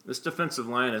this defensive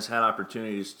line has had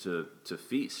opportunities to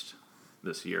feast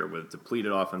this year with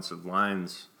depleted offensive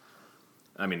lines.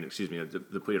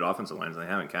 Depleted offensive lines, and they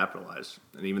haven't capitalized.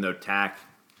 And even though Tack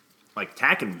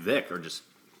and Vic are just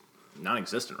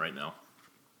non-existent right now.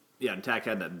 Yeah, and Tack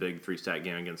had that big 3-stat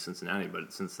game against Cincinnati,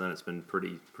 but since then it's been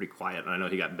pretty quiet. And I know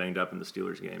he got banged up in the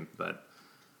Steelers game, but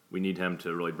we need him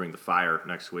to really bring the fire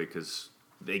next week because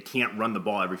they can't run the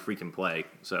ball every freaking play.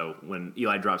 So when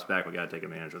Eli drops back, we got to take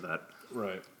advantage of that.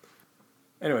 Right.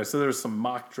 Anyway, so there's some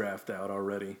mock draft out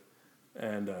already,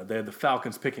 and they had the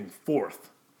Falcons picking 4th,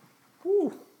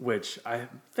 which I'm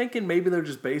thinking maybe they're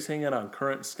just basing it on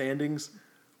current standings.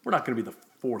 We're not going to be the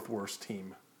 4th worst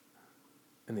team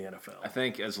in the NFL. I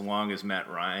think as long as Matt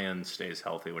Ryan stays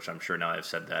healthy, which I'm sure now I've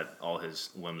said that, all his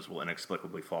limbs will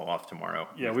inexplicably fall off tomorrow.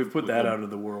 Yeah, we've put that out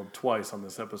of the world twice on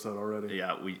this episode already.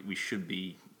 Yeah, we should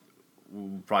be.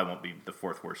 We probably won't be the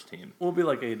 4th worst team. We'll be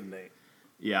like 8-8.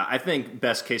 Yeah, I think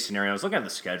best case scenario. I was looking at the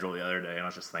schedule the other day, and I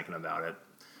was just thinking about it.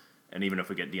 And even if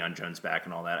we get Deion Jones back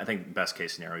and all that, I think best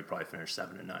case scenario we probably finish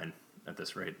 7-9 at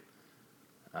this rate.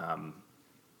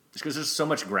 Just because there's so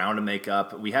much ground to make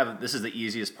up. This is the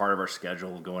easiest part of our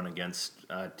schedule going against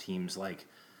teams like,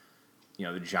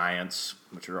 the Giants,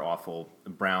 which are awful. The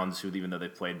Browns, who even though they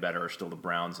played better, are still the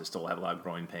Browns. They still have a lot of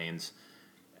growing pains.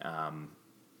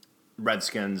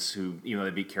 Redskins, who, even though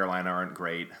they beat Carolina, aren't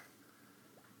great.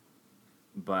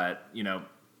 But, we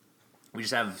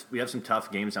have some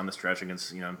tough games down the stretch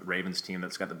against, Ravens team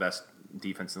that's got the best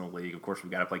defense in the league. Of course,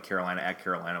 we've got to play Carolina at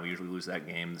Carolina. We usually lose that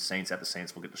game. The Saints at the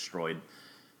Saints will get destroyed.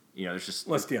 There's just...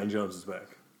 Unless Deion Jones is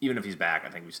back. Even if he's back, I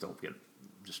think we still get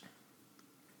just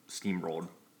steamrolled.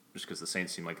 Just because the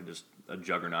Saints seem like just a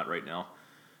juggernaut right now.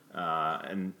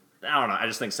 And I don't know. I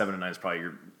just think 7-9 is probably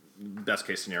your best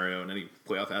case scenario in any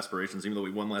playoff aspirations, even though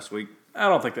we won last week. I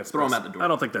don't think that's throw them out the door. I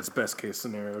don't think that's best case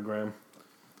scenario, Graham.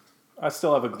 I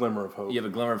still have a glimmer of hope. You have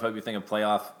a glimmer of hope. You think a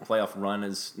playoff run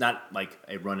is not like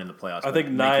a run in the playoffs. I think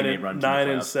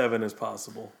 9-7 is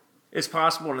possible. It's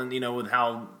possible, and with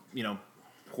how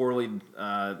poorly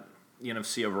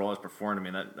NFC overall has performed, I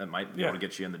mean that might be able to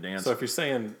get you in the dance. So if you're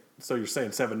saying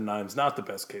 7-9 is not the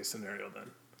best case scenario,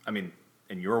 then I mean,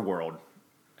 in your world,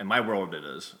 in my world it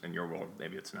is. In your world,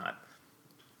 maybe it's not.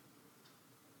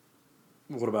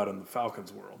 What about in the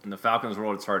Falcons world? In the Falcons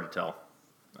world, it's hard to tell.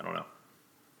 I don't know.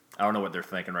 I don't know what they're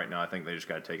thinking right now. I think they just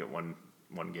got to take it one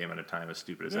game at a time, as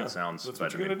stupid as that sounds. That's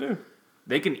what you're going to do.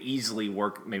 They can easily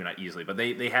work, maybe not easily, but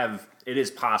they have, it is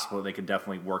possible they could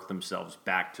definitely work themselves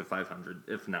back to 500,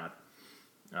 if not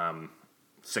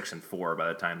 6-4 by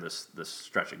the time this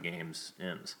stretch of games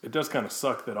ends. It does kind of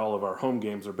suck that all of our home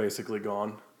games are basically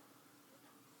gone.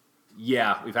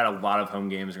 Yeah, we've had a lot of home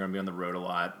games. We're going to be on the road a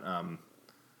lot.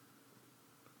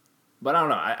 But I don't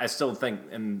know. I still think,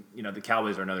 and the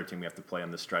Cowboys are another team we have to play on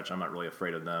this stretch. I'm not really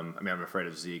afraid of them. I mean, I'm afraid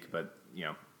of Zeke, but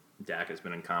Dak has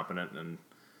been incompetent, and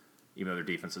even though their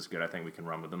defense is good, I think we can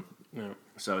run with them. Yeah.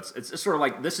 So it's sort of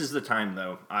like this is the time,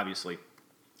 though. Obviously,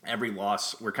 every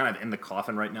loss, we're kind of in the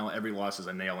coffin right now. Every loss is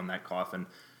a nail in that coffin.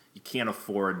 You can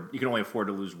only afford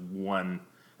to lose one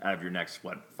out of your next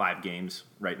 5 games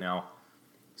right now.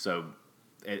 So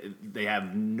they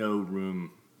have no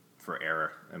room for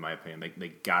error, in my opinion. They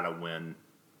gotta win.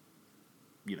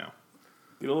 Get a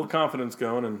little confidence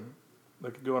going, and they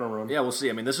could go on a run. Yeah, we'll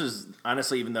see. I mean, this is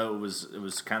honestly, even though it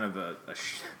was kind of a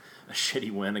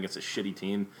shitty win against a shitty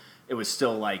team, it was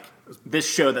still like this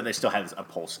showed that they still had a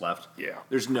pulse left. Yeah,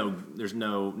 there's no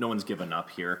one's given up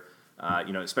here.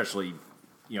 Especially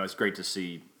it's great to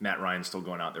see Matt Ryan still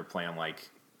going out there playing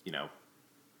like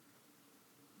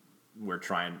we're a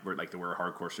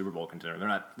hardcore Super Bowl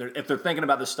contender. If they're thinking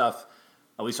about this stuff,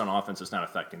 at least on offense, it's not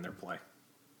affecting their play.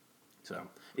 So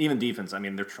even defense, I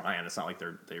mean, they're trying. It's not like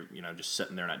they're just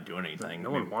sitting there not doing anything.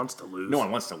 No one wants to lose. No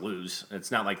one wants to lose.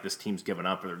 It's not like this team's given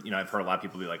up. Or I've heard a lot of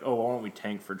people be like, "Oh, why don't we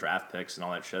tank for draft picks and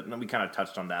all that shit?" And then we kind of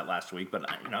touched on that last week. But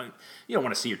you don't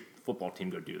want to see your football team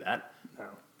go do that. No,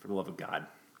 for the love of God.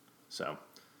 So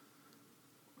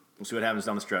we'll see what happens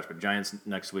down the stretch. But Giants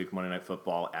next week, Monday Night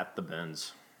Football at the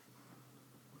Benz.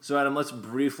 So, Adam, let's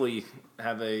briefly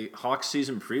have a Hawks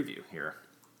season preview here.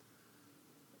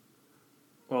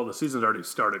 Well, the season's already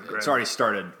started, Greg. It's already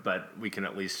started, but we can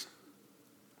at least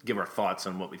give our thoughts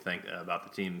on what we think about the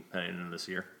team heading into this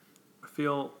year. I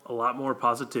feel a lot more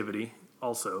positivity.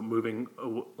 Also, moving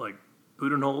like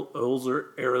Budenholzer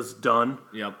era's done.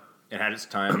 Yep, it had its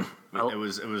time. It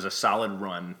was a solid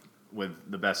run with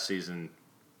the best season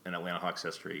in Atlanta Hawks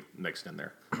history mixed in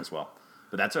there as well.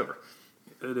 But that's over.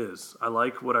 It is. I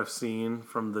like what I've seen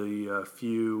from the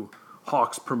few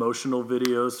Hawks promotional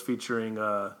videos featuring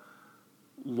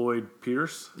Lloyd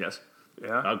Pierce. Yes.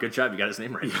 Yeah. Oh, good job. You got his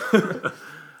name right.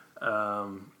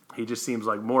 He just seems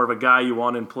like more of a guy you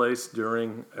want in place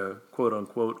during a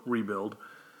quote-unquote rebuild.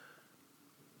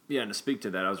 Yeah, and to speak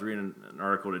to that, I was reading an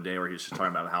article today where he was just talking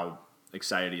about how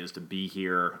excited he is to be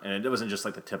here. And it wasn't just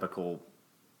like the typical...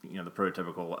 the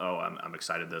prototypical, I'm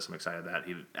excited this, I'm excited that.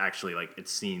 He actually, it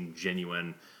seemed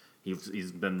genuine.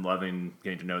 He's been loving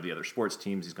getting to know the other sports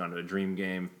teams. He's gone to a Dream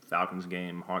game, Falcons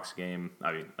game, Hawks game.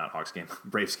 I mean, not Hawks game,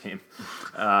 Braves game.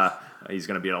 He's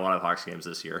going to be at a lot of Hawks games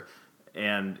this year.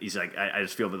 And he's like, I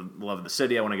just feel the love of the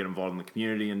city. I want to get involved in the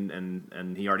community.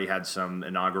 And he already had some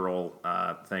inaugural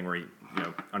thing where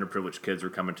underprivileged kids were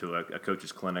coming to a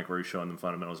coach's clinic where he's showing them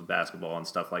fundamentals of basketball and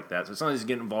stuff like that. So it's not he's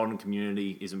getting involved in the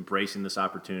community. He's embracing this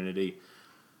opportunity.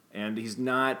 And he's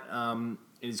not,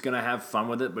 he's going to have fun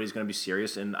with it, but he's going to be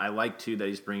serious. And I like, too, that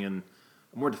he's bringing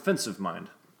a more defensive mind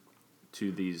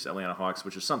to these Atlanta Hawks,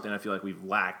 which is something I feel like we've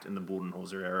lacked in the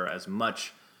Budenholzer era as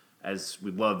much as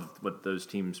we loved what those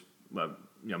teams,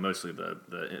 mostly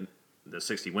the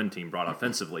 60-win team brought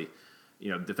offensively.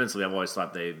 Defensively, I've always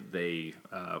thought they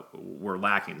were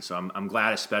lacking. So I'm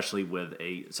glad, especially with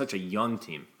such a young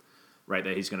team, right?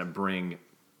 That he's going to bring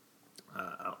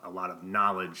a lot of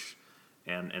knowledge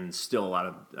and still a lot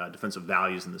of defensive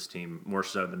values in this team, more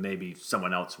so than maybe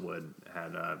someone else would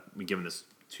had been given this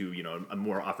to a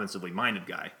more offensively minded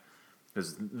guy.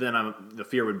 Because then the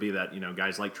fear would be that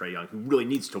guys like Trae Young, who really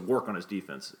needs to work on his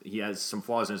defense, he has some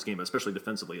flaws in his game, especially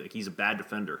defensively. Like he's a bad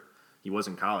defender. He was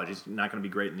in college. He's not going to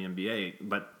be great in the NBA.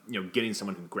 But getting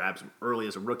someone who grabs him early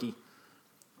as a rookie,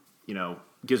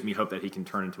 gives me hope that he can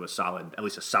turn into at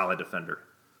least a solid defender.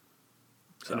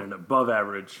 So, and an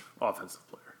above-average offensive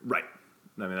player. Right.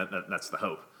 I mean, that's the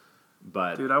hope.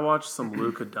 But dude, I watched some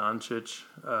Luka Doncic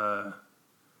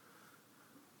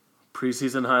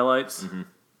preseason highlights. Mm-hmm.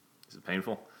 Is it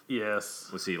painful? Yes.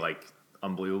 Was he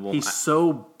unbelievable? He's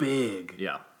so big.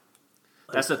 Yeah.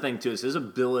 That's the thing too, is his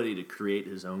ability to create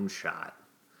his own shot.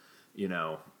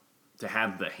 To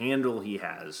have the handle he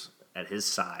has at his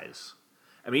size.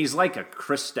 I mean, he's like a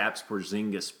Kristaps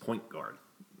Porzingis point guard.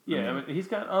 Yeah, I mean, he's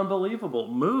got unbelievable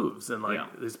moves and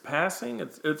his passing.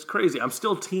 It's crazy. I'm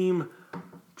still team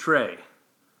Trae,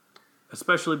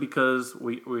 especially because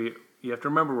you have to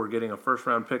remember we're getting a first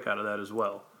round pick out of that as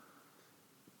well.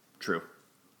 True.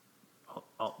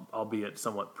 Albeit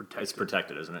somewhat protected. It's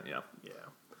protected, isn't it? Yeah. Yeah.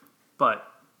 But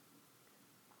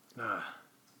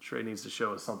Trae needs to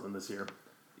show us something this year.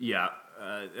 Yeah.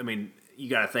 I mean, you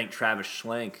got to think Travis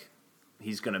Schlenk,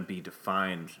 he's going to be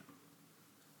defined.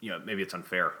 Maybe it's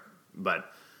unfair,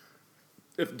 but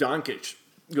if Doncic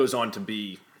goes on to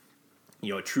be,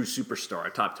 a true superstar,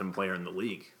 a top 10 player in the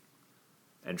league,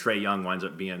 and Trae Young winds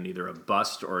up being either a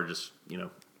bust or just,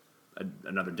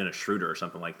 another Dennis Schroeder or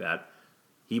something like that,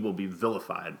 he will be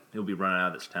vilified. He'll be running out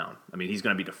of this town. I mean, he's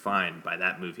going to be defined by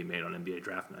that move he made on NBA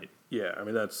draft night. Yeah, I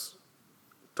mean, that's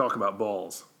talk about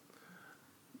balls.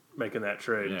 Making that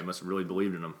trade. Yeah, he must have really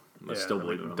believed in him. Must still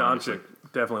believe in him. Doncic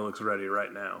definitely looks ready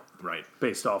right now. Right.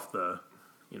 Based off the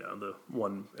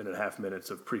 1.5 minutes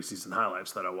of preseason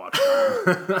highlights that I watched,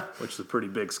 which is a pretty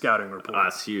big scouting report.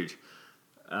 That's huge.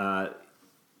 Yeah,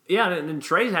 and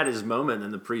Trae had his moment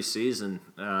in the preseason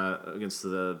against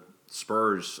the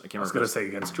Spurs. I was going to say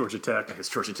against Georgia Tech.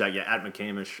 Against Georgia Tech, yeah, at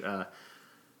McCamish,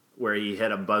 where he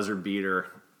hit a buzzer beater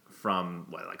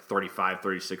from 35,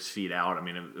 36 feet out. I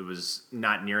mean, it was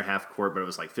not near half court, but it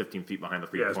was 15 feet behind the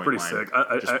 3-point line. Pretty sick.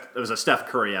 It was a Steph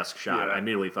Curry-esque shot. Yeah. I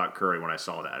immediately thought Curry when I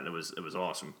saw that, and it was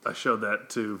awesome. I showed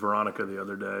that to Veronica the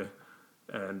other day,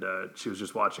 and she was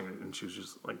just watching it, and she was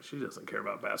just she doesn't care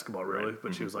about basketball really,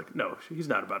 but she was like, no, he's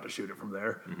not about to shoot it from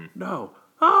there. Mm-hmm. No.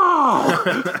 Oh!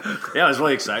 Yeah, it was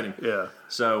really exciting. Yeah.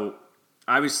 So,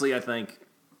 obviously, I think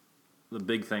the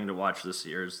big thing to watch this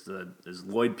year is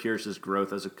Lloyd Pierce's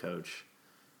growth as a coach,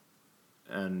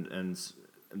 and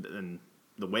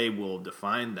the way we'll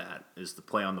define that is the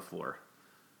play on the floor.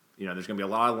 There's going to be a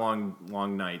lot of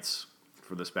long nights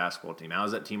for this basketball team. How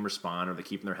does that team respond? Are they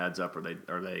keeping their heads up? Are they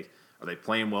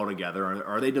playing well together?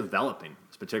 Are they developing?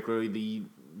 It's particularly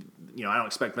I don't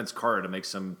expect Vince Carter to make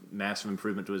some massive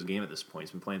improvement to his game at this point.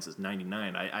 He's been playing since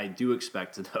 '99. I do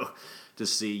expect to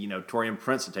see Taurean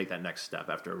Prince to take that next step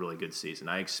after a really good season.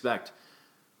 I expect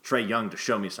Trae Young to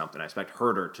show me something. I expect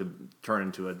Herter to turn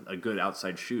into a good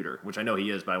outside shooter, which I know he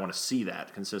is, but I want to see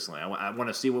that consistently. I want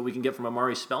to see what we can get from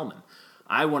Amari Spellman.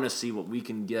 I want to see what we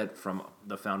can get from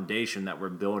the foundation that we're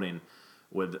building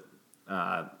with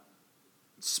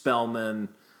Spellman,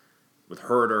 with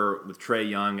Herter, with Trae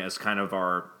Young as kind of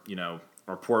our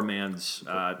poor man's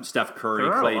Steph Curry,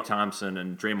 Klay Thompson,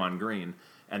 and Draymond Green.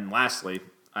 And lastly,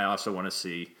 I also want to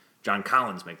see John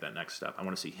Collins make that next step. I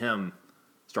want to see him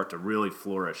start to really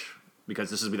flourish because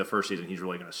this will be the first season he's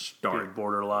really going to start.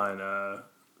 Borderline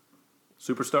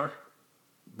superstar?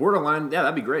 Borderline, yeah,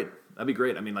 that'd be great. That'd be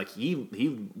great. I mean,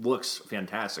 he looks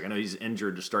fantastic. I know he's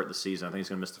injured to start the season. I think he's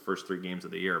going to miss the first 3 games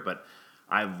of the year, but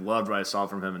I've loved what I saw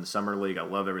from him in the summer league. I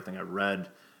love everything I read.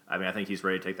 I mean, I think he's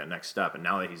ready to take that next step. And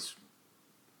now that he's,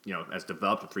 has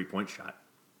developed a 3-point shot,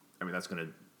 I mean, that's going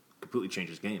to completely change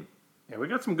his game. Yeah, we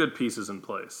got some good pieces in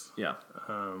place. Yeah.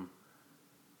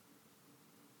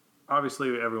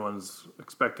 Obviously, everyone's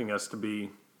expecting us to be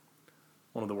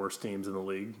one of the worst teams in the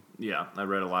league. Yeah, I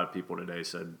read a lot of people today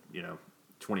said,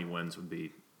 20 wins would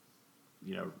be,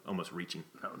 almost reaching.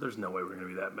 No, there's no way we're going to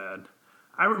be that bad.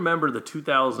 I remember the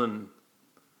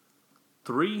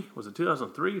 2003, was it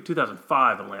 2003?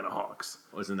 2005 Atlanta Hawks.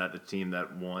 Wasn't that the team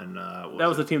that won? That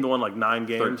was the team that won 9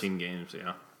 games? 13 games,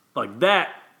 yeah. That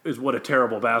is what a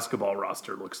terrible basketball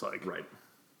roster looks like. Right.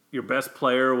 Your best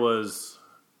player was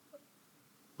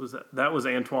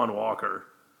Antoine Walker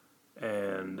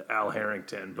and Al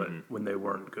Harrington, but when they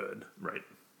weren't good. Right.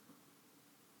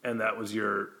 And that was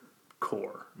your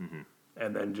core. Mm-hmm.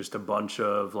 And then just a bunch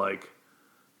of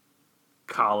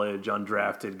college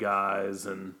undrafted guys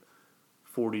and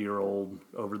 40-year-old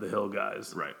over-the-hill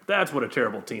guys. Right. That's what a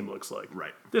terrible team looks like.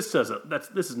 Right. This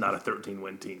is not a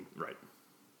 13-win team. Right.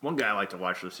 One guy I like to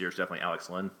watch this year is definitely Alex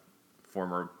Lynn,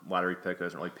 former lottery pick who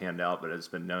hasn't really panned out, but has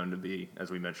been known to be, as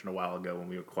we mentioned a while ago when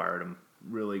we acquired him,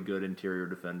 really good interior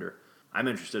defender. I'm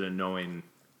interested in knowing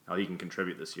how he can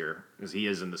contribute this year because he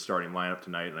is in the starting lineup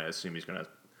tonight, and I assume he's going to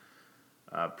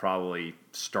probably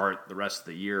start the rest of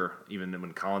the year. Even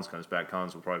when Collins comes back,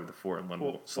 Collins will probably be the 4, and Lynn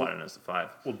will slide in as the 5.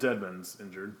 Well, Dedmon's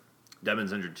injured.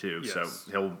 Dedmon's injured too, yes.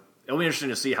 So it'll be interesting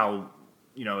to see how,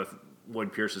 if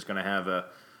Lloyd Pierce is going to have a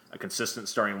consistent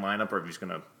starting lineup or if he's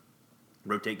going to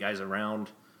rotate guys around.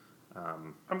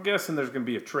 I'm guessing there's going to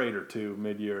be a trade or two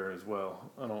mid-year as well.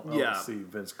 I don't see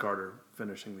Vince Carter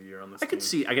finishing the year on this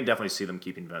team. I could definitely see them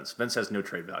keeping Vince. Vince has no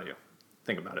trade value.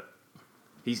 Think about it.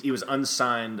 He was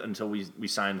unsigned until we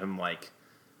signed him like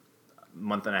a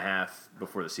month and a half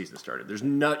before the season started. You're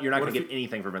not going to get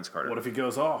anything for Vince Carter. What if he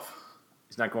goes off?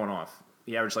 He's not going off.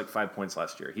 He averaged like 5 points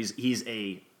last year.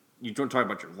 You don't talk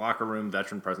about your locker room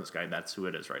veteran presence guy. That's who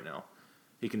it is right now.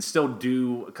 He can still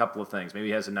do a couple of things. Maybe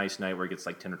he has a nice night where he gets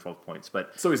like 10 or 12 points.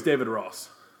 So he's David Ross.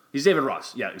 He's David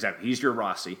Ross. Yeah, exactly. He's your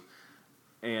Rossi.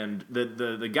 And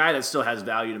the guy that still has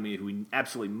value to me who we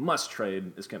absolutely must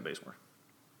trade is Kent Bazemore.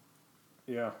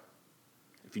 Yeah.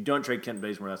 If you don't trade Kent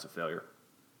Bazemore, that's a failure.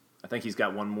 I think he's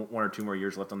got one or two more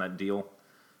years left on that deal,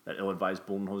 that ill-advised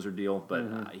Bullenhoser deal,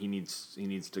 but he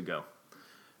needs to go.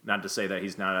 Not to say that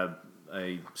he's not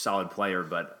a solid player,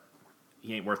 but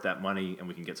he ain't worth that money, and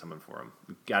we can get something for him.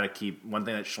 We've got to keep one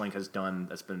thing that Schlenk has done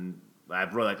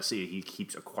I'd really like to see it. He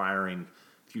keeps acquiring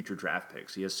future draft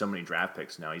picks. He has so many draft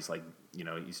picks now. He's like,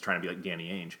 he's trying to be like Danny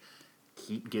Ainge.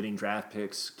 Keep getting draft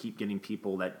picks. Keep getting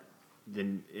people that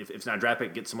then, if it's not a draft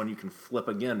pick, get someone you can flip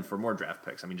again for more draft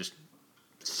picks. I mean, just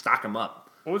stock them up.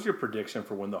 What was your prediction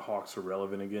for when the Hawks are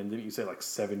relevant again? Didn't you say like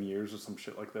 7 years or some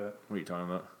shit like that? What are you talking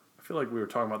about? I feel like we were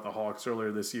talking about the Hawks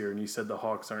earlier this year, and you said the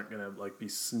Hawks aren't going to like be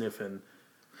sniffing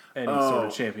any sort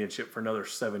of championship for another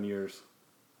 7 years.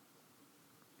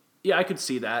 Yeah, I could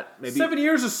see that. Maybe 7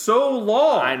 years is so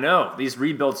long. I know. These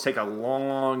rebuilds take a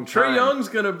long time. Trae Young's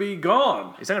going to be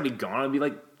gone. He's not going to be gone. It'll be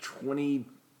like 20.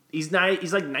 He's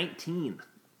like 19.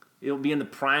 He'll be in the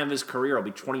prime of his career. He'll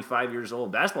be 25 years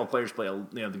old. Basketball players play,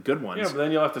 the good ones. Yeah, but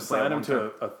then you'll have to sign him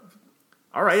to a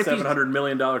all right, $700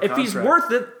 million contract. If he's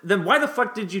worth it, then why the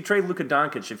fuck did you trade Luka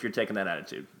Doncic if you're taking that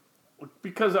attitude?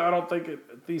 Because I don't think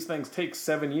these things take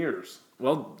 7 years.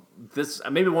 Well,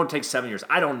 maybe it won't take 7 years.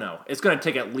 I don't know. It's going to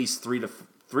take at least 3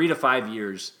 to 5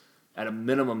 years at a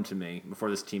minimum to me before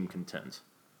this team contends.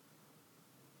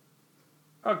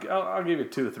 I'll give you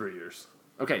 2 to 3 years.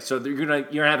 Okay, so you're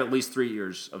gonna have at least 3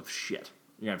 years of shit.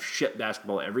 You're gonna have shit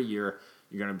basketball every year.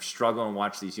 You're gonna struggle and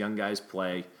watch these young guys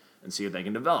play and see if they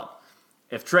can develop.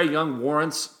 If Trae Young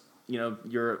warrants,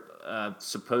 your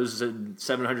supposed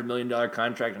 $700 million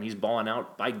contract and he's balling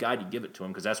out, by God, you give it to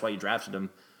him because that's why you drafted him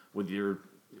with your,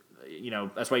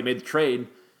 that's why you made the trade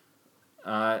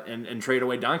and trade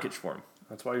away Doncic for him.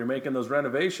 That's why you're making those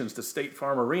renovations to State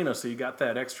Farm Arena, so you got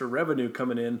that extra revenue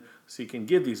coming in, so you can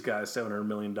give these guys $700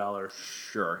 million.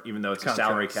 Sure, even though it's a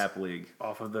salary cap league.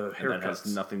 Off of the haircuts. And that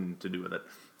has nothing to do with it.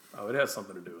 Oh, it has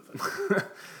something to do with it.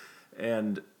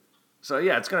 And so,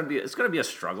 yeah, it's gonna be a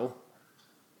struggle.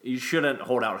 You shouldn't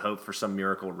hold out hope for some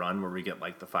miracle run where we get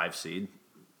like the 5 seed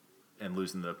and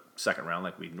lose in the second round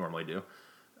like we normally do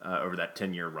over that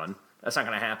 10-year run. That's not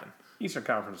going to happen. Eastern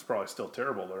Conference is probably still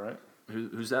terrible, though, right?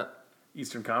 Who's that?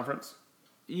 Eastern Conference?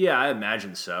 Yeah, I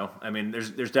imagine so. I mean,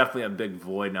 there's definitely a big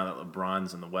void now that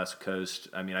LeBron's in the West Coast.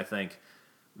 I mean, I think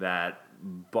that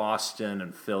Boston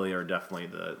and Philly are definitely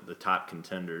the top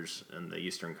contenders in the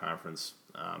Eastern Conference.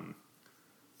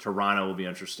 Toronto will be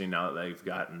interesting now that they've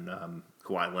gotten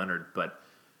Kawhi Leonard. But,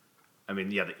 I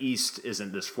mean, yeah, the East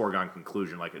isn't this foregone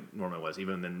conclusion like it normally was.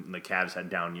 Even when the Cavs had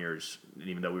down years, and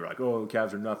even though we were like, oh, the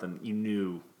Cavs are nothing, you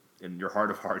knew in your heart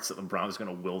of hearts that LeBron was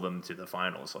going to will them to the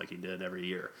finals like he did every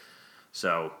year.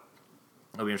 So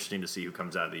it'll be interesting to see who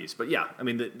comes out of the East. But, yeah, I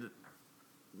mean,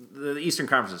 the Eastern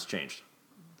Conference has changed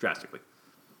drastically.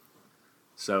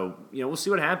 So, we'll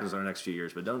see what happens in the next few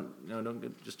years. But don't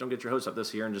get your hopes up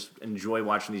this year and just enjoy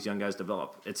watching these young guys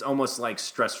develop. It's almost like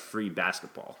stress-free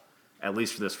basketball, at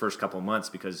least for this first couple of months,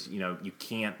 because, you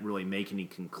can't really make any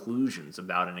conclusions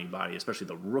about anybody, especially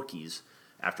the rookies,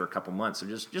 after a couple months. So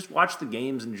just watch the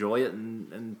games, enjoy it,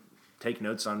 and take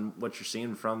notes on what you're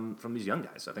seeing from these young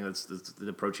guys. I think that's the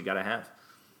approach you got to have.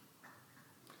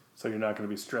 So you're not going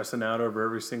to be stressing out over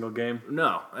every single game?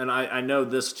 No, and I know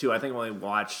this too. I think I only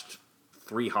watched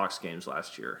 3 Hawks games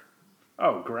last year.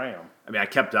 Oh, Graham. I mean, I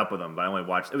kept up with them, but I only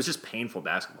watched. It was just painful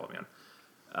basketball, man.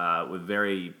 with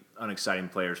very unexciting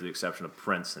players with the exception of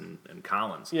Prince and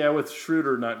Collins. Yeah, with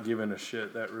Schroeder not giving a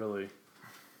shit, that really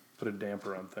put a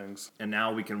damper on things. And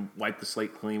now we can wipe the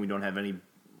slate clean. We don't have any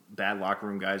bad locker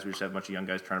room guys. We just have a bunch of young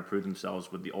guys trying to prove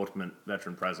themselves with the ultimate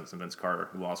veteran presence in Vince Carter,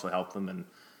 who will also help them, and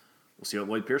we'll see what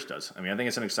Lloyd Pierce does. I mean, I think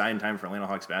it's an exciting time for Atlanta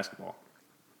Hawks basketball.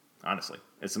 Honestly,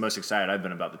 it's the most excited I've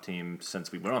been about the team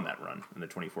since we went on that run in the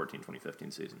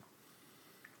 2014-2015 season.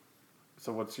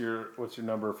 So what's your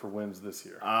number for wins this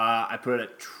year? I put it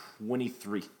at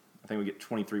 23. I think we get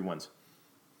 23 wins,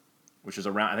 which is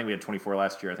around. I think we had 24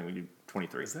 last year. I think we do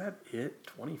 23. Is that it?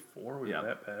 24? Was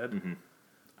that bad? Mm-hmm.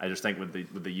 I just think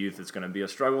with the youth, it's going to be a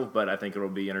struggle, but I think it will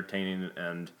be entertaining,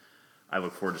 and I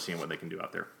look forward to seeing what they can do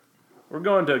out there. We're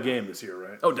going to a game this year,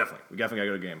 right? Oh, definitely. We definitely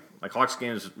got to go to a game. Like Hawks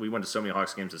games, we went to so many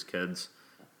Hawks games as kids,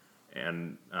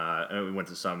 and we went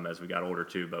to some as we got older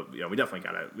too. But we definitely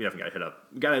got to hit up.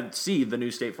 We got to see the new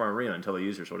State Farm Arena and tell the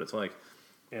users what it's like.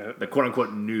 Yeah, the quote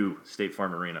unquote new State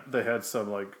Farm Arena. They had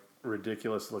some like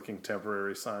ridiculous looking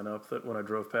temporary sign up that when I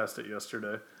drove past it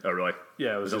yesterday. Oh, really?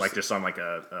 Yeah, was it like just on like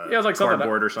a it was like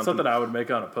cardboard or something? Something I would make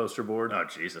on a poster board. Oh,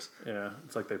 Jesus. Yeah,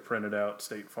 it's like they printed out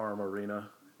State Farm Arena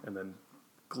and then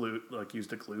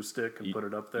used a glue stick and put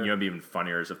it up there. You know, what'd be even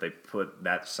funnier is if they put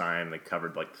that sign, they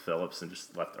covered like Phillips and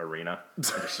just left arena,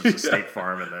 just a State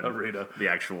Farm, and then arena, the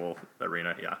actual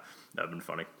arena. Yeah, that'd been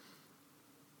funny.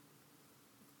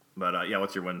 But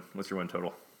what's your win? What's your win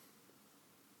total?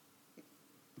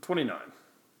 29.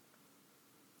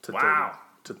 Wow.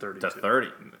 30 to 32. To 30.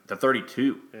 To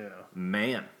 32. Yeah.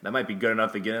 Man, that might be good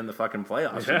enough to get in the fucking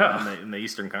playoffs in the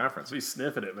Eastern Conference. We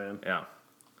sniffing it, man. Yeah.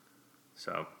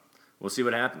 So, we'll see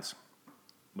what happens.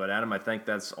 But, Adam, I think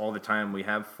that's all the time we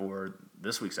have for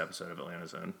this week's episode of Atlanta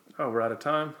Zone. Oh, we're out of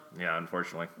time? Yeah,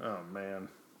 unfortunately. Oh, man.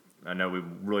 I know we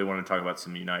really want to talk about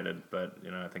some United, but,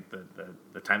 I think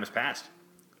the time has passed.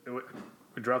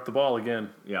 We dropped the ball again.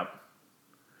 Yep.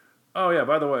 Oh, yeah,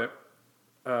 by the way,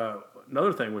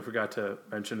 another thing we forgot to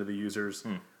mention to the users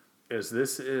is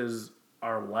this is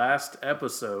our last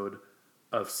episode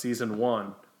of Season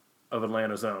 1 of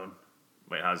Atlanta Zone.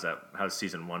 Wait, how does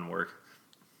Season 1 work?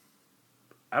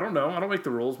 I don't know. I don't make the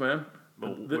rules, man.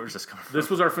 But where's this coming from? This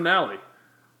was our finale.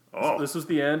 Oh. This was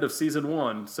the end of Season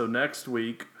 1. So next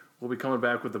week, we'll be coming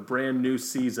back with a brand new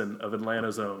season of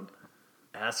Atlanta Zone.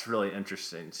 That's really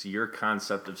interesting. So your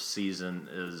concept of season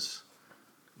is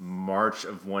March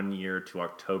of one year to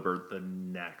October the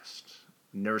next.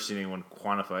 Never seen anyone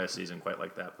quantify a season quite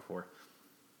like that before.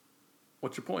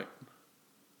 What's your point?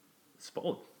 It's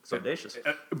bold. It's audacious.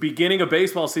 Beginning of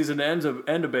baseball season to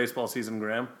end of baseball season,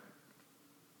 Graham.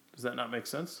 Does that not make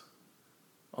sense?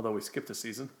 Although we skipped a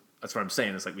season. That's what I'm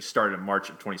saying. It's like we started in March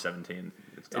of 2017.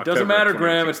 It doesn't matter,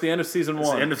 Graham. It's the end of season 1.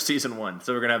 It's the end of season 1.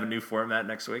 So we're going to have a new format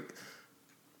next week.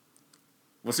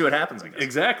 We'll see what happens, I guess.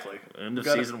 Exactly. End of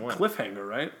season 1. Cliffhanger,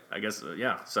 right? I guess,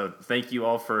 yeah. So thank you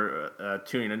all for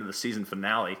tuning into the season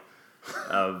finale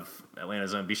of Atlanta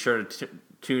Zone. Be sure to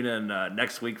tune in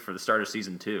next week for the start of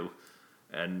season 2.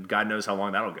 And God knows how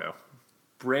long that'll go.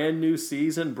 Brand new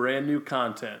season, brand new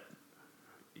content.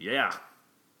 Yeah.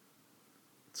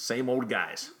 Same old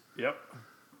guys. Yep.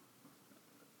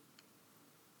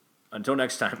 Until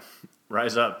next time,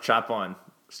 rise up, chop on,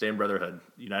 stay in brotherhood,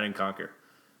 unite and conquer,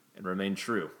 and remain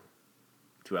true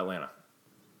to Atlanta.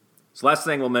 So last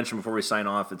thing we'll mention before we sign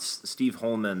off, it's Steve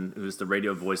Holman, who's the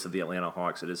radio voice of the Atlanta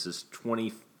Hawks. It is his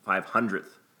 2,500th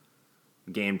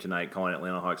game tonight calling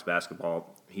Atlanta Hawks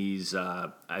basketball. He's,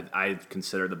 I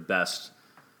consider, the best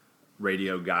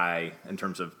radio guy in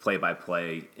terms of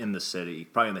play-by-play in the city,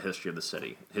 probably in the history of the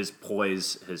city. His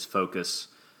poise, his focus,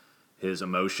 his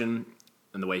emotion,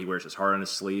 and the way he wears his heart on his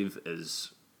sleeve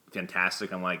is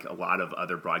fantastic. Unlike a lot of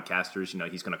other broadcasters,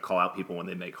 he's going to call out people when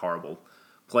they make horrible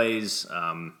plays,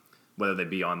 whether they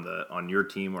be on your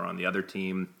team or on the other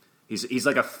team. He's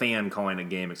like a fan calling a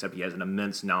game, except he has an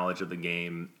immense knowledge of the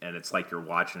game, and it's like you're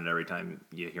watching it every time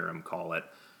you hear him call it.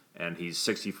 And he's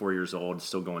 64 years old,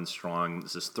 still going strong.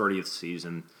 This is his 30th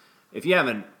season. If you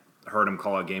haven't heard him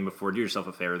call a game before, do yourself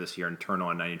a favor this year and turn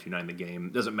on 92.9 The Game.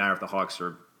 It doesn't matter if the Hawks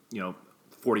are,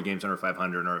 40 games under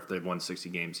 500 or if they've won 60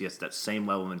 games. He has that same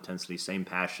level of intensity, same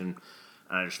passion.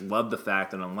 And I just love the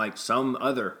fact that unlike some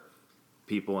other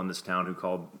people in this town who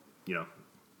call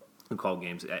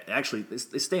games, actually he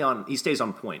stays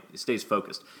on point. He stays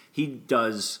focused. He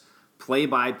does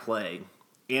play-by-play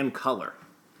and color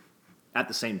at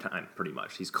the same time, pretty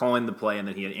much. He's calling the play, and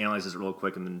then he analyzes it real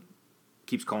quick and then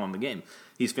keeps calling the game.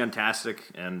 He's fantastic,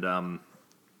 and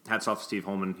hats off to Steve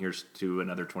Holman. Here's to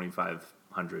another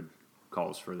 2,500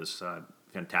 calls for this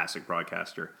fantastic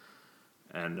broadcaster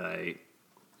and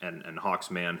Hawks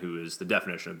man who is the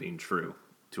definition of being true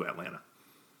to Atlanta.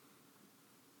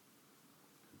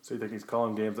 So you think he's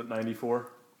calling games at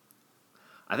 94?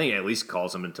 I think he at least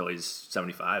calls them until he's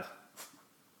 75.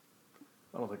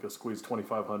 I don't think he'll squeeze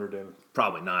 2,500 in.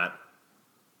 Probably not.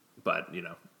 But,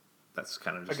 that's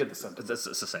kind of just... I get the sentiment. It's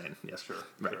a saying, yes. Sure.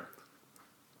 Right. Sure.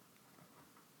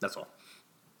 That's all.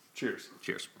 Cheers.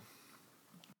 Cheers.